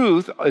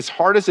truth, as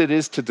hard as it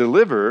is to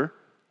deliver,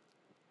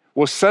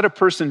 will set a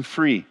person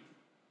free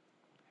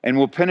and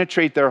will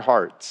penetrate their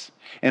hearts.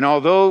 And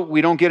although we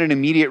don't get an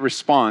immediate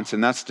response,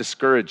 and that's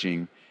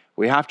discouraging,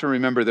 we have to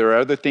remember there are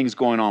other things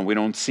going on we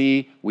don't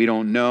see, we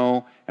don't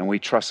know, and we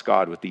trust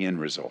God with the end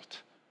result.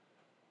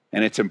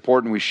 And it's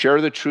important we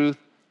share the truth.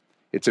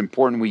 It's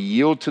important we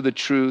yield to the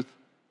truth.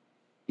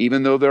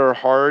 Even though there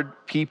are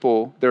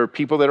people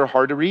that are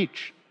hard to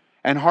reach,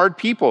 and hard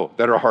people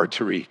that are hard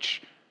to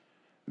reach.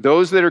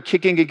 Those that are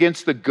kicking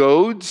against the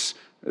goads,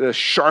 the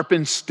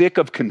sharpened stick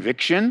of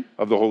conviction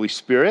of the Holy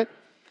Spirit,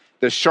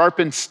 the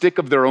sharpened stick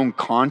of their own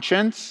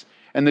conscience,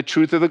 and the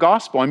truth of the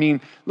gospel. I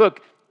mean,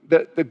 look,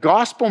 the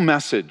gospel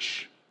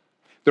message,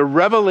 the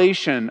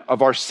revelation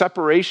of our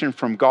separation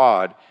from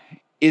God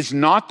is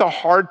not the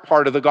hard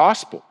part of the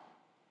gospel.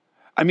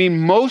 I mean,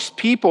 most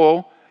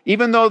people,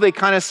 even though they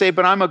kind of say,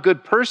 but I'm a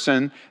good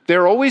person,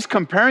 they're always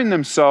comparing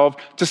themselves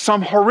to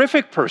some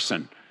horrific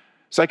person.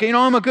 It's like,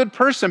 I'm a good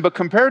person, but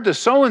compared to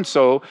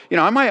so-and-so,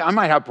 I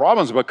might have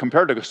problems, but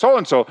compared to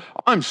so-and-so,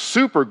 I'm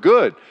super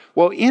good.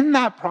 Well, in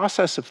that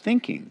process of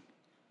thinking,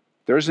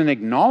 there's an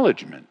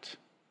acknowledgement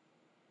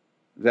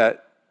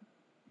that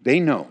they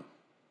know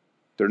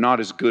they're not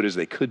as good as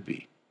they could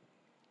be.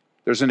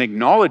 There's an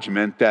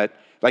acknowledgement that,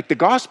 like the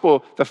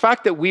gospel, the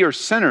fact that we are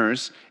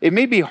sinners, it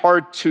may be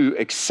hard to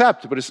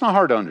accept, but it's not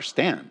hard to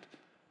understand.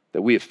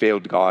 That we have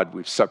failed God,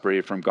 we've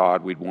separated from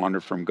God, we've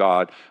wandered from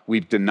God,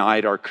 we've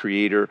denied our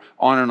Creator,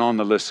 on and on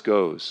the list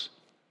goes.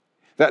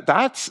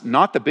 That's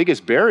not the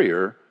biggest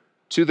barrier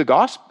to the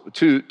gospel,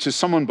 to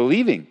someone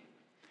believing.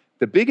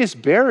 The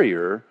biggest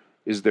barrier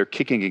is they're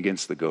kicking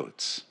against the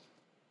goats.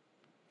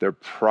 They're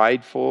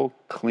prideful,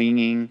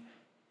 clinging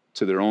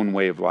to their own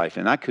way of life.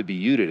 And that could be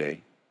you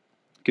today.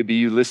 It could be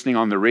you listening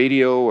on the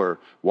radio or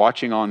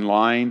watching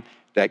online.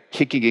 That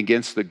kicking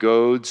against the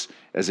goads,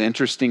 as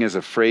interesting as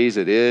a phrase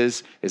it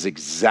is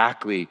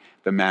exactly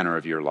the manner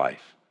of your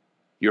life.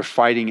 You're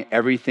fighting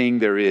everything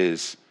there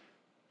is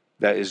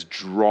that is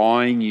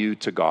drawing you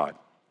to God.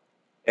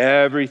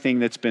 Everything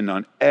that's been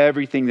done,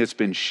 everything that's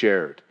been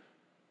shared.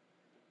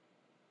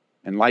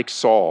 And like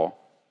Saul,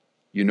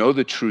 you know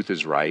the truth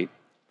is right.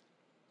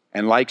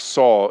 And like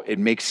Saul, it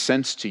makes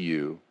sense to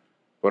you.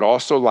 But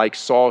also like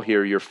Saul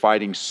here, you're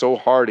fighting so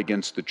hard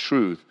against the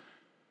truth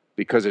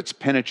because it's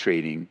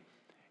penetrating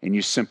and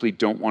you simply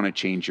don't want to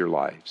change your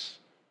lives.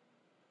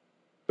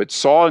 But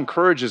Saul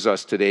encourages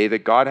us today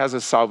that God has a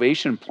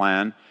salvation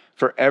plan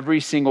for every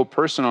single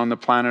person on the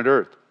planet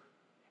Earth.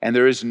 And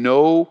there is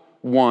no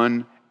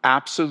one,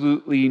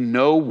 absolutely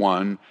no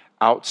one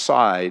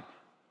outside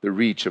the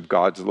reach of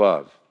God's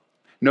love.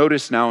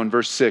 Notice now in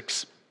verse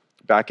 6,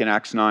 back in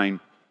Acts 9,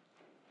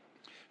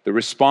 the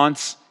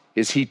response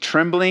is he,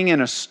 trembling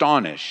and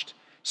astonished,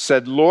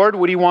 said, "Lord,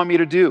 what do you want me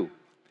to do?"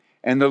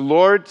 And the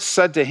Lord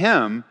said to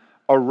him,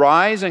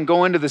 "Arise and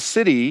go into the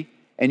city,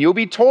 and you'll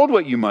be told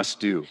what you must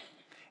do."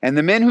 And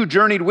the men who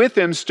journeyed with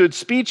him stood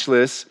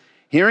speechless,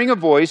 hearing a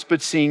voice,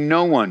 but seeing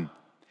no one.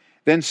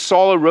 Then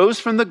Saul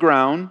arose from the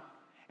ground,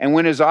 and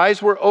when his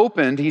eyes were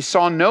opened, he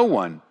saw no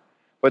one.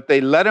 But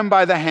they led him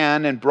by the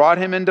hand and brought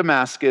him in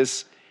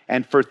Damascus.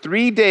 And for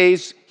 3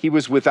 days he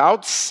was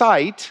without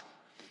sight,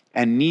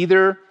 and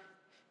neither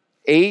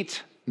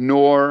ate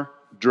nor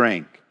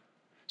drank.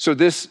 So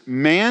this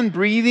man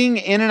breathing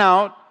in and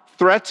out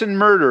threats and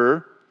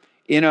murder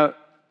in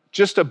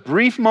just a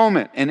brief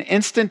moment, an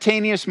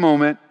instantaneous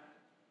moment,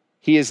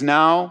 he is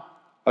now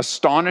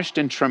astonished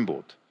and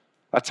trembled.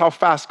 That's how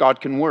fast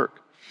God can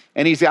work.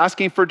 And he's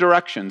asking for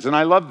directions, and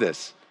I love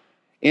this.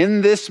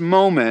 In this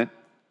moment,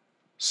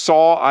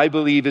 Saul, I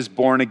believe, is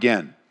born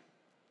again.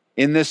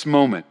 In this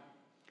moment.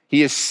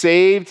 He is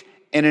saved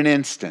in an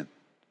instant.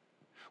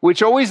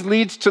 Which always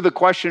leads to the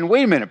question,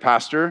 wait a minute,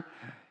 Pastor,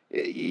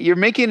 you're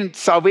making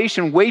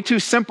salvation way too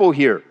simple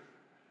here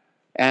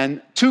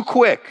and too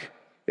quick.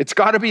 It's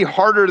got to be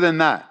harder than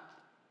that.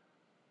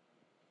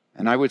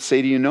 And I would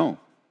say to you, no.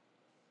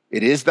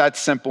 It is that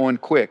simple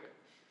and quick.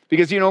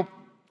 Because,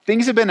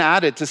 things have been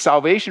added to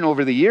salvation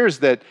over the years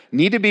that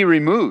need to be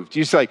removed.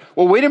 You say,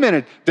 well, wait a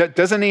minute,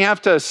 doesn't he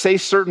have to say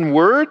certain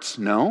words?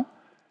 No.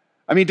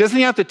 Doesn't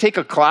he have to take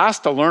a class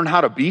to learn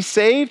how to be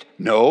saved?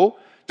 No.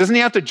 Doesn't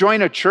he have to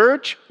join a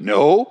church?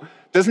 No.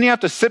 Doesn't he have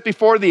to sit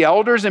before the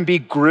elders and be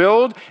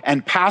grilled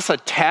and pass a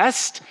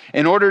test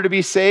in order to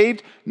be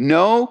saved?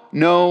 No,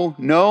 no,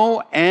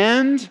 no,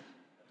 and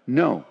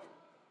no.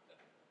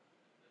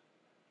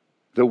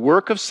 The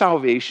work of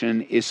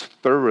salvation is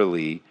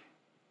thoroughly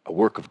a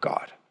work of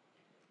God.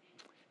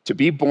 To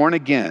be born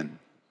again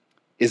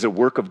is a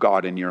work of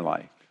God in your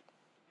life.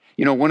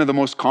 One of the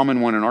most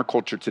common one in our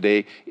culture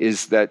today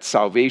is that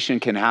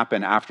salvation can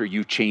happen after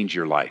you change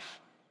your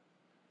life.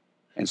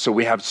 And so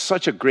we have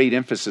such a great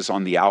emphasis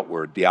on the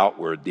outward, the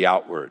outward, the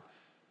outward.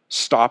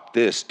 Stop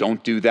this,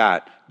 don't do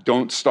that,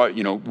 don't start,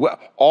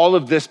 all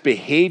of this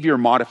behavior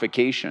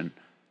modification.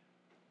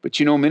 But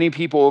many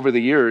people over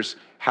the years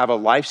have a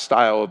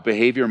lifestyle of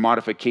behavior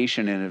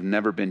modification and have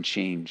never been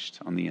changed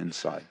on the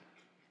inside.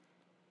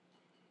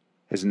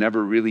 Has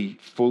never really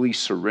fully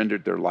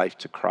surrendered their life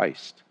to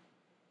Christ.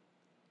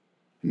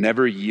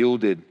 Never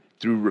yielded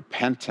through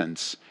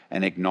repentance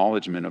and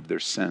acknowledgement of their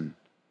sin.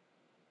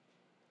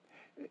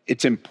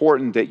 It's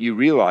important that you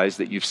realize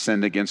that you've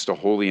sinned against a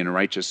holy and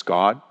righteous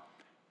God,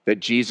 that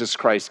Jesus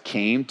Christ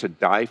came to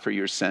die for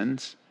your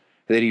sins,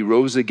 that he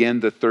rose again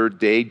the third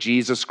day.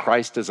 Jesus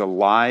Christ is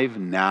alive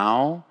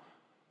now,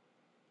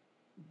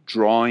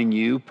 drawing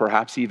you,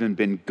 perhaps even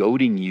been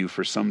goading you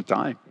for some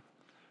time.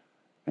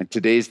 And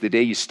today's the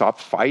day you stop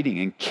fighting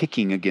and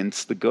kicking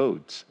against the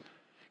goads.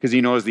 Because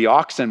as the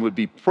oxen would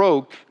be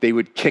provoked, they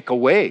would kick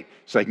away.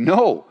 It's like,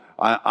 no,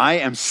 I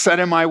am set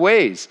in my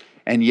ways.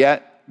 And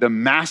yet the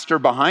master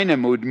behind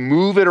him would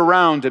move it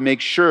around to make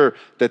sure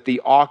that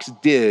the ox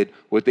did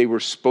what they were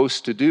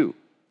supposed to do.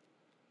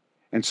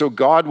 And so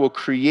God will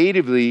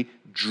creatively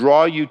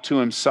draw you to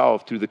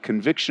himself through the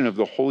conviction of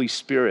the Holy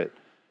Spirit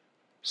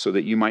so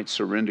that you might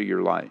surrender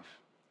your life.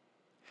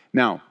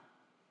 Now,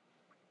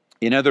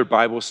 in other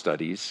Bible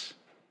studies,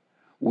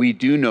 we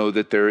do know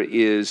that there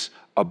is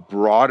a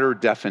broader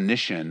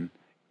definition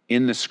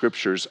in the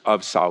scriptures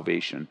of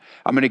salvation.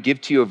 I'm going to give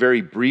to you a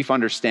very brief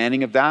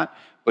understanding of that,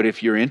 but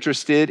if you're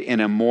interested in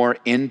a more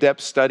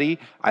in-depth study,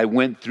 I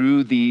went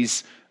through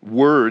these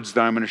words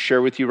that I'm going to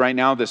share with you right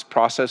now, this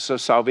process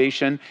of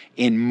salvation,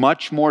 in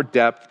much more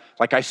depth.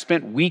 Like I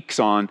spent weeks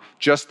on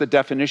just the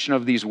definition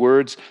of these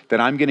words,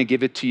 that I'm going to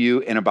give it to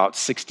you in about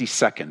 60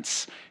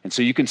 seconds. And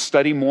so you can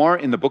study more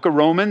in the book of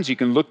Romans. You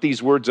can look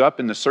these words up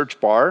in the search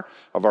bar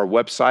of our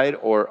website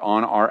or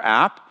on our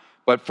app.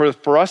 But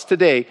for us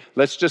today,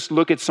 let's just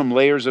look at some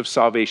layers of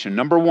salvation.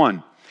 Number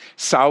one,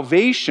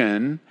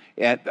 salvation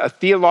A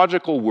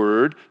theological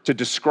word to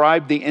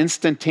describe the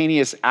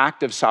instantaneous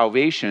act of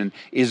salvation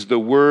is the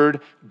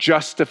word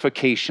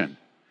justification.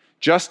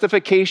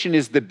 Justification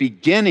is the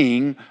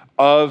beginning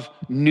of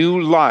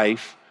new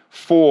life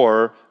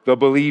for the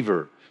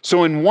believer.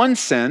 So in one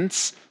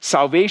sense,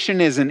 salvation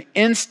is an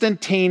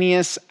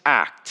instantaneous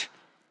act.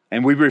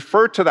 And we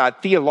refer to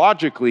that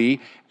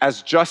theologically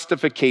as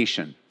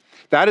justification.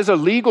 That is a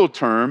legal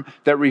term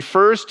that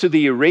refers to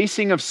the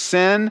erasing of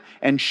sin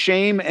and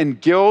shame and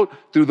guilt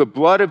through the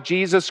blood of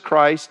Jesus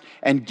Christ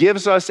and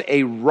gives us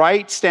a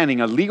right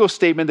standing, a legal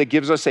statement that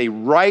gives us a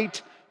right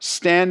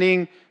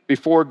standing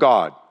before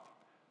God.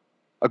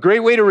 A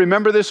great way to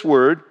remember this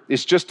word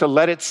is just to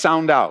let it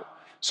sound out.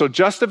 So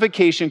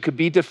justification could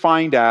be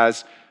defined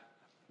as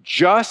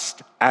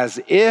just as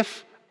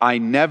if I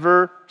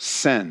never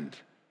sinned.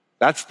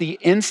 That's the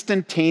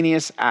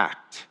instantaneous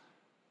act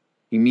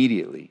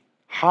immediately.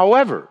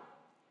 However,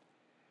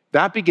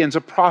 that begins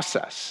a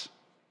process.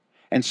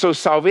 And so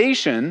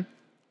salvation,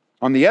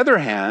 on the other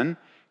hand,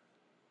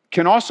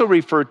 can also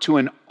refer to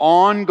an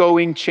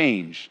ongoing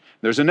change.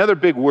 There's another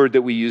big word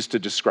that we use to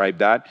describe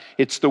that.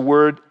 It's the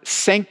word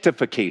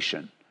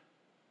sanctification.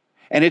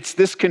 And it's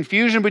this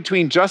confusion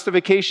between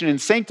justification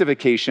and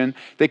sanctification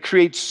that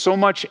creates so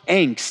much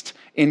angst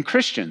in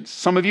Christians.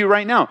 Some of you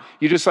right now,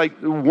 you just like,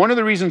 one of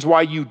the reasons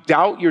why you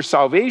doubt your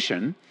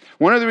salvation,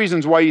 one of the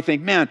reasons why you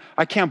think, man,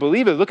 I can't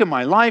believe it. Look at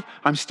my life.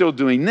 I'm still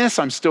doing this.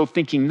 I'm still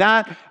thinking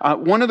that.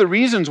 One of the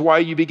reasons why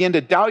you begin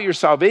to doubt your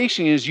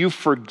salvation is you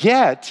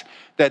forget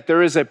that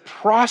there is a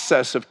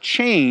process of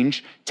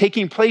change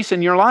taking place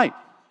in your life.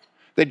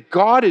 That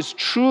God is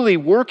truly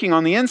working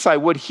on the inside.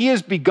 What He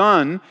has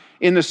begun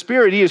in the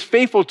Spirit, He is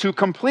faithful to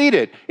complete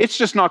it. It's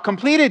just not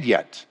completed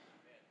yet.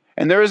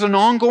 And there is an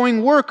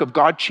ongoing work of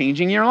God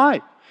changing your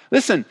life.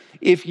 Listen,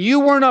 if you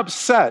weren't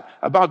upset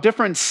about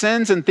different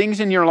sins and things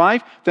in your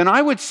life, then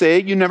I would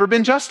say you've never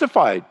been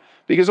justified,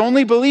 because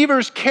only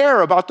believers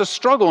care about the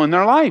struggle in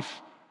their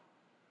life.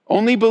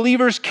 Only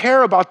believers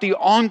care about the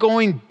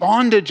ongoing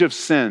bondage of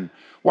sin,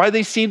 why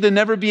they seem to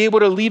never be able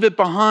to leave it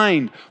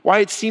behind, why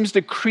it seems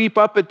to creep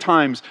up at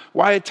times,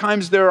 why at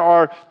times there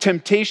are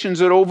temptations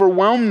that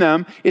overwhelm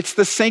them. It's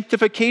the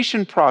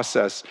sanctification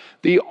process,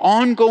 the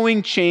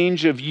ongoing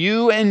change of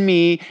you and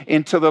me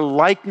into the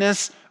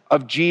likeness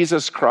of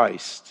Jesus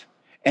Christ.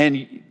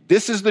 And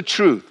this is the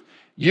truth.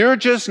 You're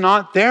just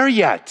not there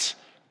yet.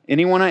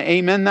 Anyone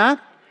amen that?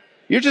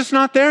 You're just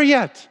not there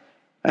yet.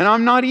 And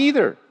I'm not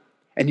either.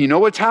 And you know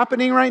what's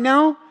happening right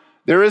now?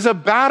 There is a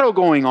battle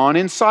going on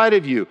inside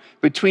of you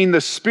between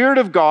the Spirit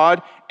of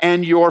God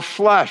and your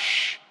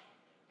flesh.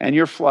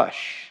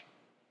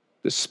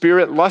 The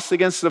Spirit lusts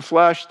against the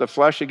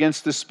flesh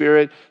against the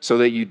Spirit, so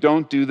that you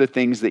don't do the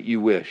things that you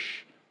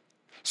wish.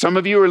 Some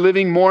of you are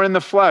living more in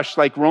the flesh,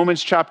 like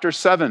Romans chapter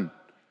 7.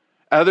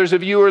 Others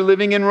of you are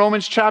living in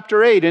Romans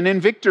chapter 8 and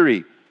in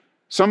victory.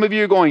 Some of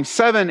you are going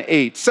 7,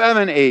 8,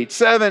 7, 8,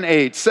 7,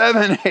 8,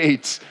 7,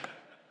 8.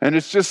 And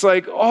it's just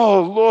like,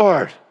 oh,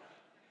 Lord,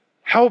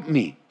 help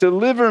me,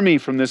 deliver me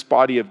from this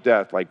body of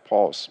death, like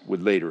Paul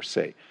would later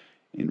say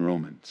in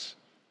Romans.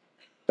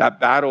 That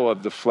battle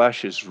of the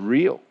flesh is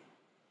real.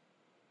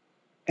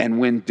 And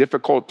when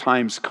difficult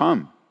times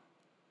come,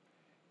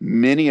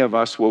 many of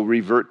us will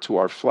revert to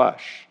our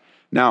flesh.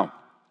 Now,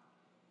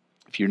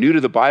 if you're new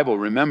to the Bible,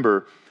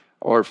 remember,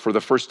 or for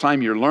the first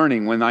time you're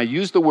learning, when I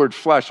use the word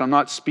flesh, I'm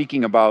not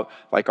speaking about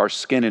like our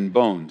skin and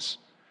bones.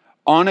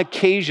 On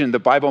occasion, the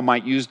Bible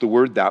might use the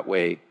word that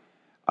way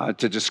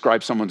to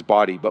describe someone's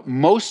body. But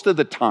most of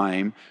the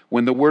time,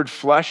 when the word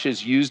flesh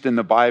is used in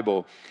the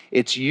Bible,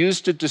 it's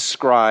used to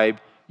describe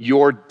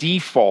your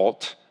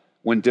default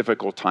when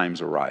difficult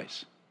times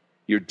arise.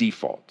 Your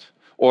default.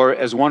 Or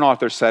as one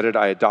author said it,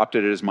 I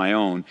adopted it as my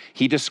own.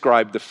 He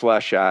described the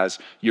flesh as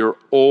your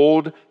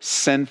old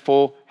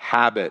sinful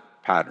habit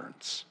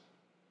patterns.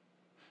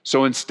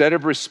 So instead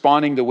of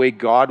responding the way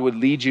God would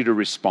lead you to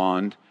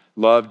respond,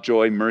 love,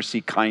 joy,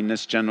 mercy,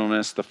 kindness,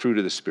 gentleness, the fruit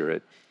of the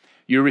Spirit,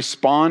 you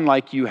respond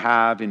like you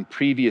have in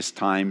previous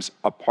times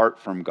apart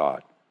from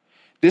God.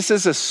 This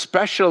is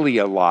especially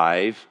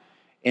alive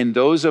in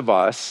those of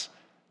us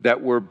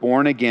that were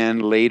born again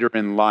later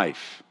in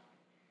life.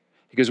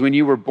 Because when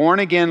you were born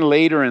again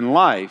later in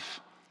life,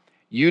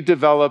 you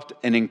developed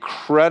an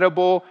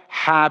incredible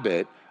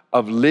habit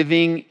of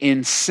living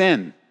in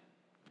sin.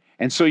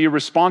 And so your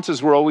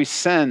responses were always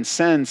sin,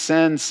 sin,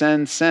 sin,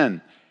 sin,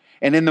 sin.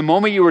 And in the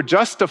moment you were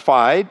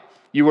justified,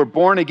 you were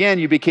born again,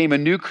 you became a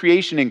new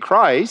creation in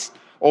Christ.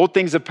 Old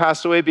things have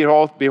passed away,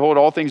 behold,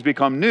 all things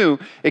become new.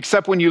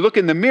 Except when you look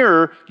in the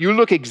mirror, you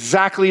look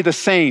exactly the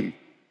same.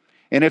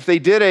 And if they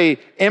did a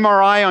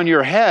MRI on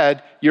your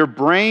head, your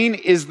brain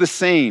is the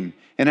same.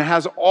 And it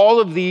has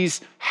all of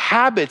these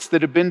habits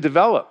that have been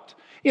developed.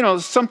 You know,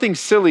 something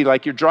silly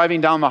like you're driving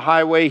down the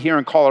highway here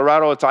in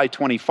Colorado, it's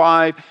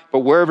I-25, but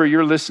wherever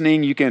you're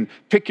listening, you can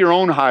pick your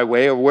own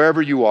highway or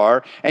wherever you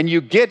are, and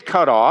you get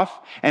cut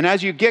off. And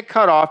as you get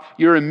cut off,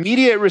 your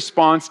immediate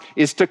response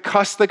is to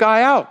cuss the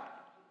guy out.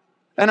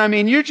 And I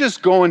mean, you're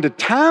just going to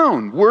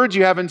town, words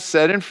you haven't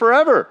said in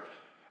forever.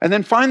 And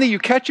then finally you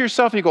catch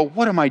yourself and you go,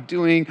 what am I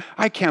doing?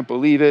 I can't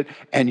believe it.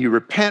 And you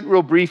repent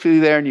real briefly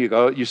there and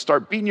you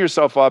start beating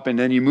yourself up and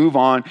then you move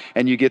on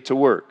and you get to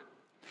work.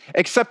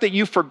 Except that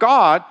you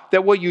forgot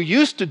that what you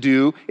used to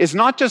do is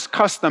not just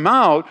cuss them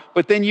out,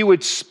 but then you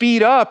would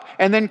speed up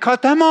and then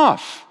cut them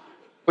off.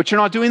 But you're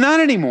not doing that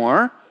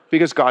anymore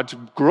because God's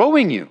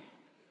growing you.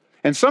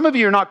 And some of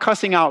you are not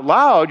cussing out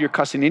loud, you're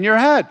cussing in your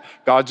head.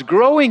 God's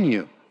growing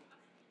you.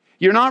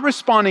 You're not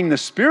responding the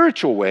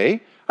spiritual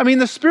way. I mean,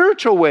 the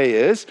spiritual way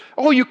is,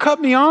 oh, you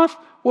cut me off?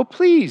 Well,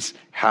 please,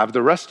 have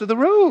the rest of the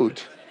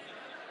road.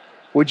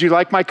 Would you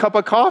like my cup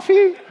of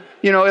coffee?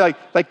 You know,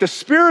 like the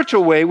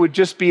spiritual way would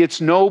just be, it's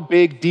no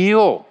big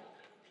deal.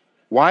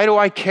 Why do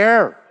I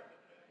care?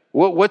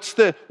 Why would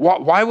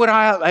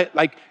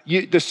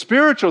the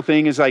spiritual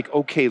thing is like,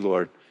 okay,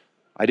 Lord,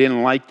 I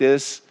didn't like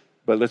this,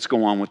 but let's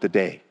go on with the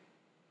day.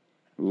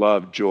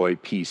 Love, joy,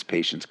 peace,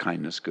 patience,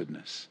 kindness,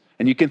 goodness.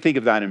 And you can think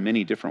of that in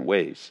many different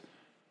ways,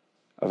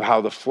 of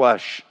how the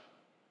flesh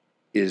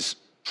is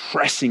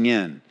pressing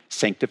in.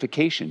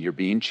 Sanctification, you're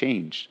being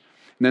changed.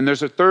 And then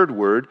there's a third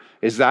word,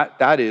 is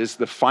that is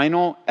the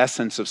final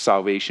essence of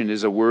salvation,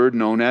 is a word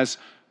known as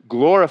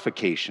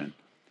glorification.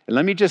 And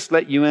let me just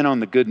let you in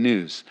on the good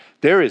news.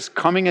 There is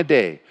coming a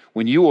day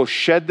when you will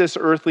shed this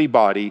earthly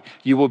body,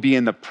 you will be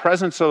in the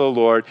presence of the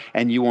Lord,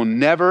 and you will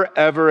never,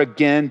 ever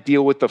again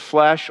deal with the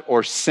flesh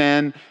or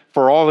sin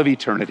for all of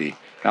eternity.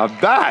 Now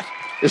that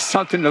is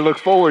something to look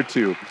forward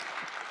to.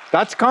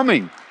 That's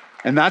coming.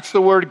 And that's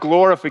the word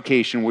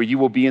glorification, where you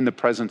will be in the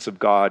presence of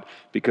God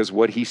because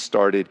what he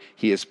started,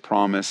 he has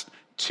promised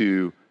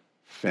to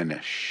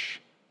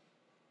finish.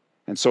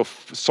 And so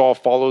Saul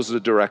follows the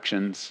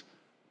directions,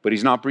 but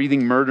he's not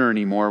breathing murder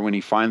anymore when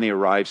he finally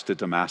arrives to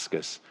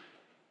Damascus.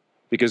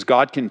 Because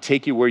God can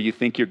take you where you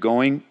think you're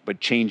going, but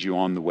change you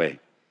on the way.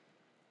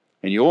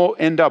 And you'll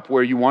end up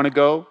where you want to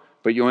go,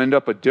 but you'll end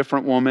up a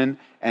different woman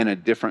and a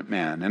different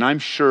man. And I'm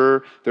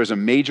sure there's a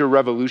major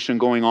revolution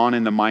going on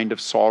in the mind of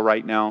Saul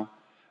right now.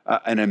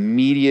 An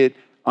immediate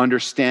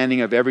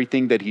understanding of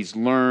everything that he's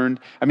learned.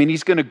 I mean,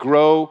 he's going to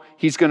grow.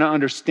 He's going to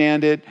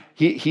understand it.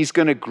 He's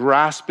going to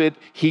grasp it.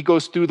 He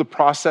goes through the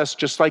process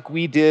just like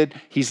we did.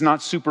 He's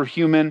not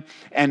superhuman.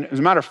 And as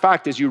a matter of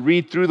fact, as you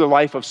read through the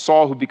life of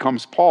Saul, who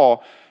becomes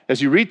Paul,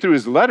 as you read through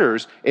his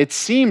letters, it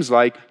seems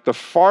like the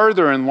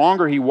farther and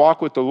longer he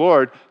walked with the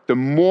Lord, the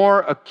more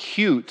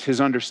acute his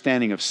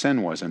understanding of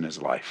sin was in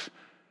his life.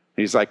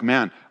 He's like,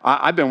 man,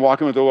 I've been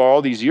walking with the Lord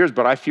all these years,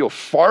 but I feel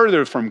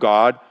farther from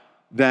God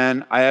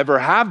than I ever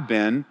have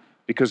been,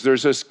 because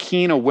there's this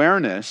keen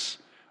awareness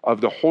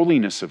of the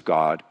holiness of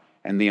God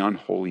and the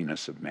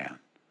unholiness of man.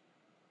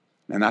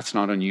 And that's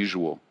not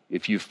unusual.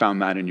 If you've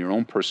found that in your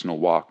own personal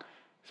walk,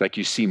 it's like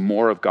you see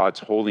more of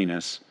God's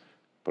holiness,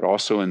 but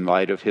also in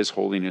light of his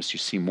holiness, you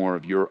see more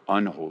of your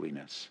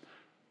unholiness.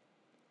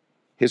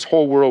 His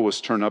whole world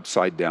was turned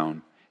upside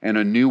down, and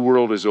a new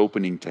world is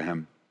opening to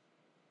him.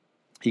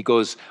 He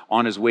goes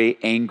on his way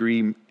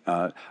angry,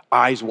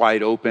 eyes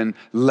wide open,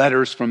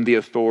 letters from the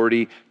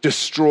authority,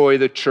 destroy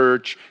the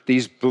church,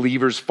 these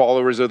believers,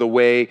 followers of the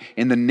way,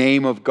 in the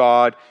name of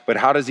God. But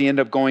how does he end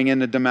up going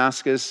into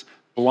Damascus?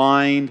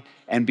 Blind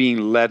and being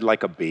led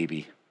like a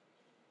baby.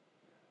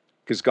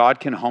 Because God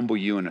can humble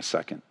you in a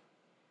second.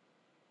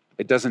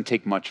 It doesn't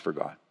take much for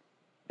God.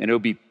 And it'll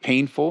be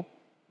painful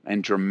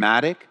and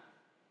dramatic,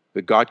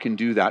 but God can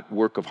do that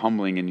work of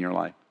humbling in your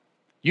life.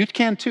 You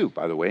can too,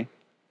 by the way.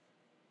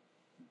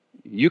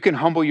 You can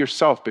humble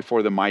yourself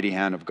before the mighty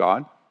hand of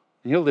God,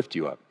 and he'll lift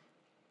you up.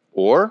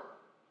 Or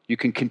you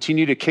can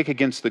continue to kick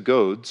against the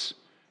goads,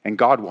 and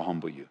God will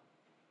humble you.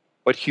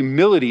 But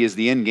humility is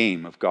the end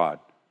game of God.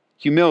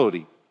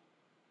 Humility.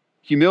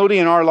 Humility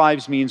in our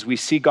lives means we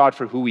see God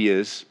for who he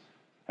is,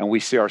 and we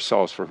see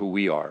ourselves for who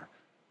we are.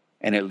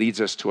 And it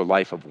leads us to a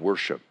life of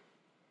worship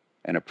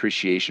and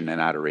appreciation and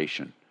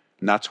adoration.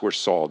 And that's where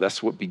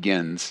that's what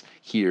begins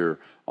here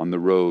on the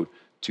road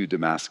to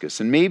Damascus.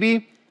 And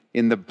maybe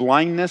in the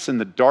blindness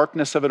and the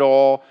darkness of it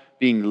all,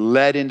 being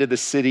led into the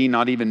city,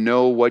 not even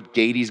know what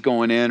gate he's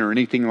going in or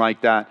anything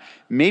like that,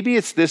 maybe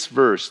it's this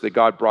verse that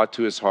God brought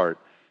to his heart.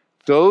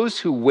 Those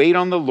who wait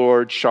on the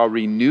Lord shall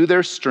renew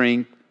their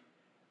strength,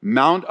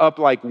 mount up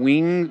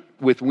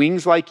with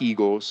wings like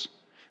eagles.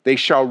 They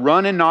shall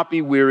run and not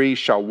be weary,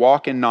 shall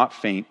walk and not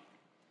faint.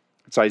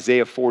 It's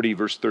Isaiah 40,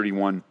 verse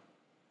 31.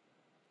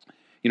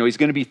 You know, he's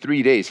going to be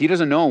 3 days. He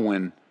doesn't know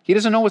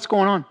what's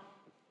going on.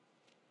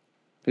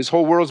 His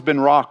whole world's been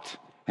rocked,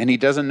 and he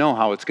doesn't know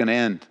how it's going to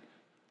end.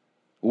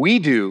 We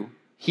do.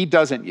 He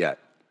doesn't yet.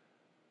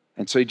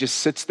 And so he just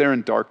sits there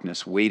in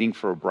darkness, waiting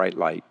for a bright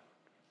light,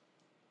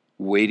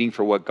 waiting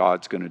for what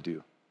God's going to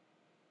do.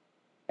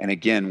 And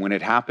again, when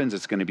it happens,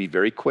 it's going to be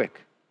very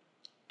quick,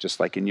 just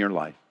like in your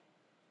life.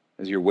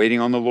 As you're waiting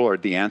on the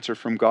Lord, the answer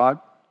from God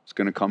is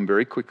going to come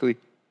very quickly,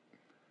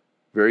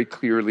 very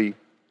clearly,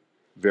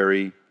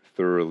 very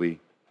thoroughly.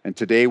 And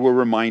today we're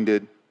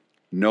reminded,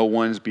 no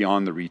one's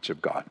beyond the reach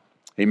of God.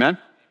 Amen?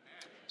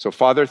 So,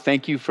 Father,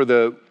 thank you for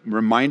the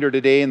reminder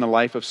today in the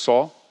life of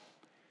Saul,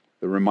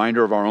 the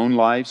reminder of our own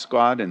lives,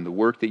 God, and the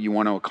work that you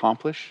want to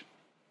accomplish.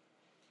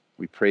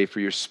 We pray for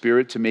your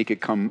Spirit to make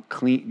it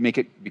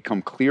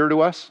become clear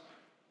to us.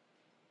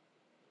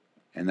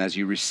 And as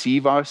you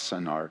receive us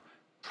and our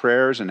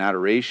prayers and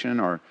adoration,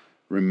 our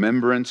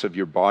remembrance of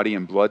your body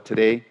and blood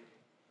today,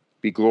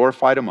 be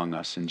glorified among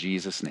us in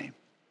Jesus' name.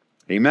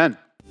 Amen.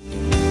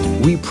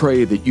 We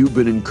pray that you've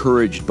been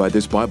encouraged by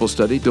this Bible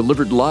study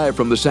delivered live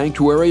from the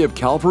sanctuary of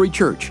Calvary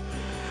Church.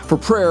 For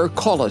prayer,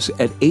 call us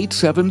at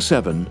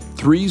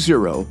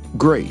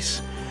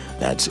 877-30-GRACE.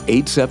 That's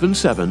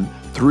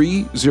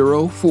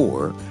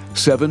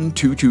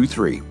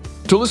 877-304-7223.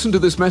 To listen to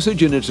this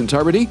message in its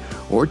entirety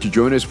or to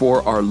join us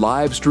for our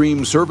live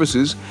stream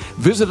services,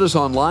 visit us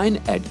online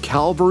at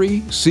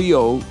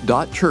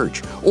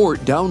calvaryco.church or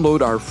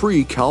download our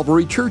free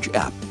Calvary Church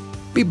app.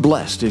 Be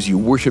blessed as you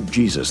worship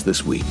Jesus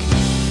this week.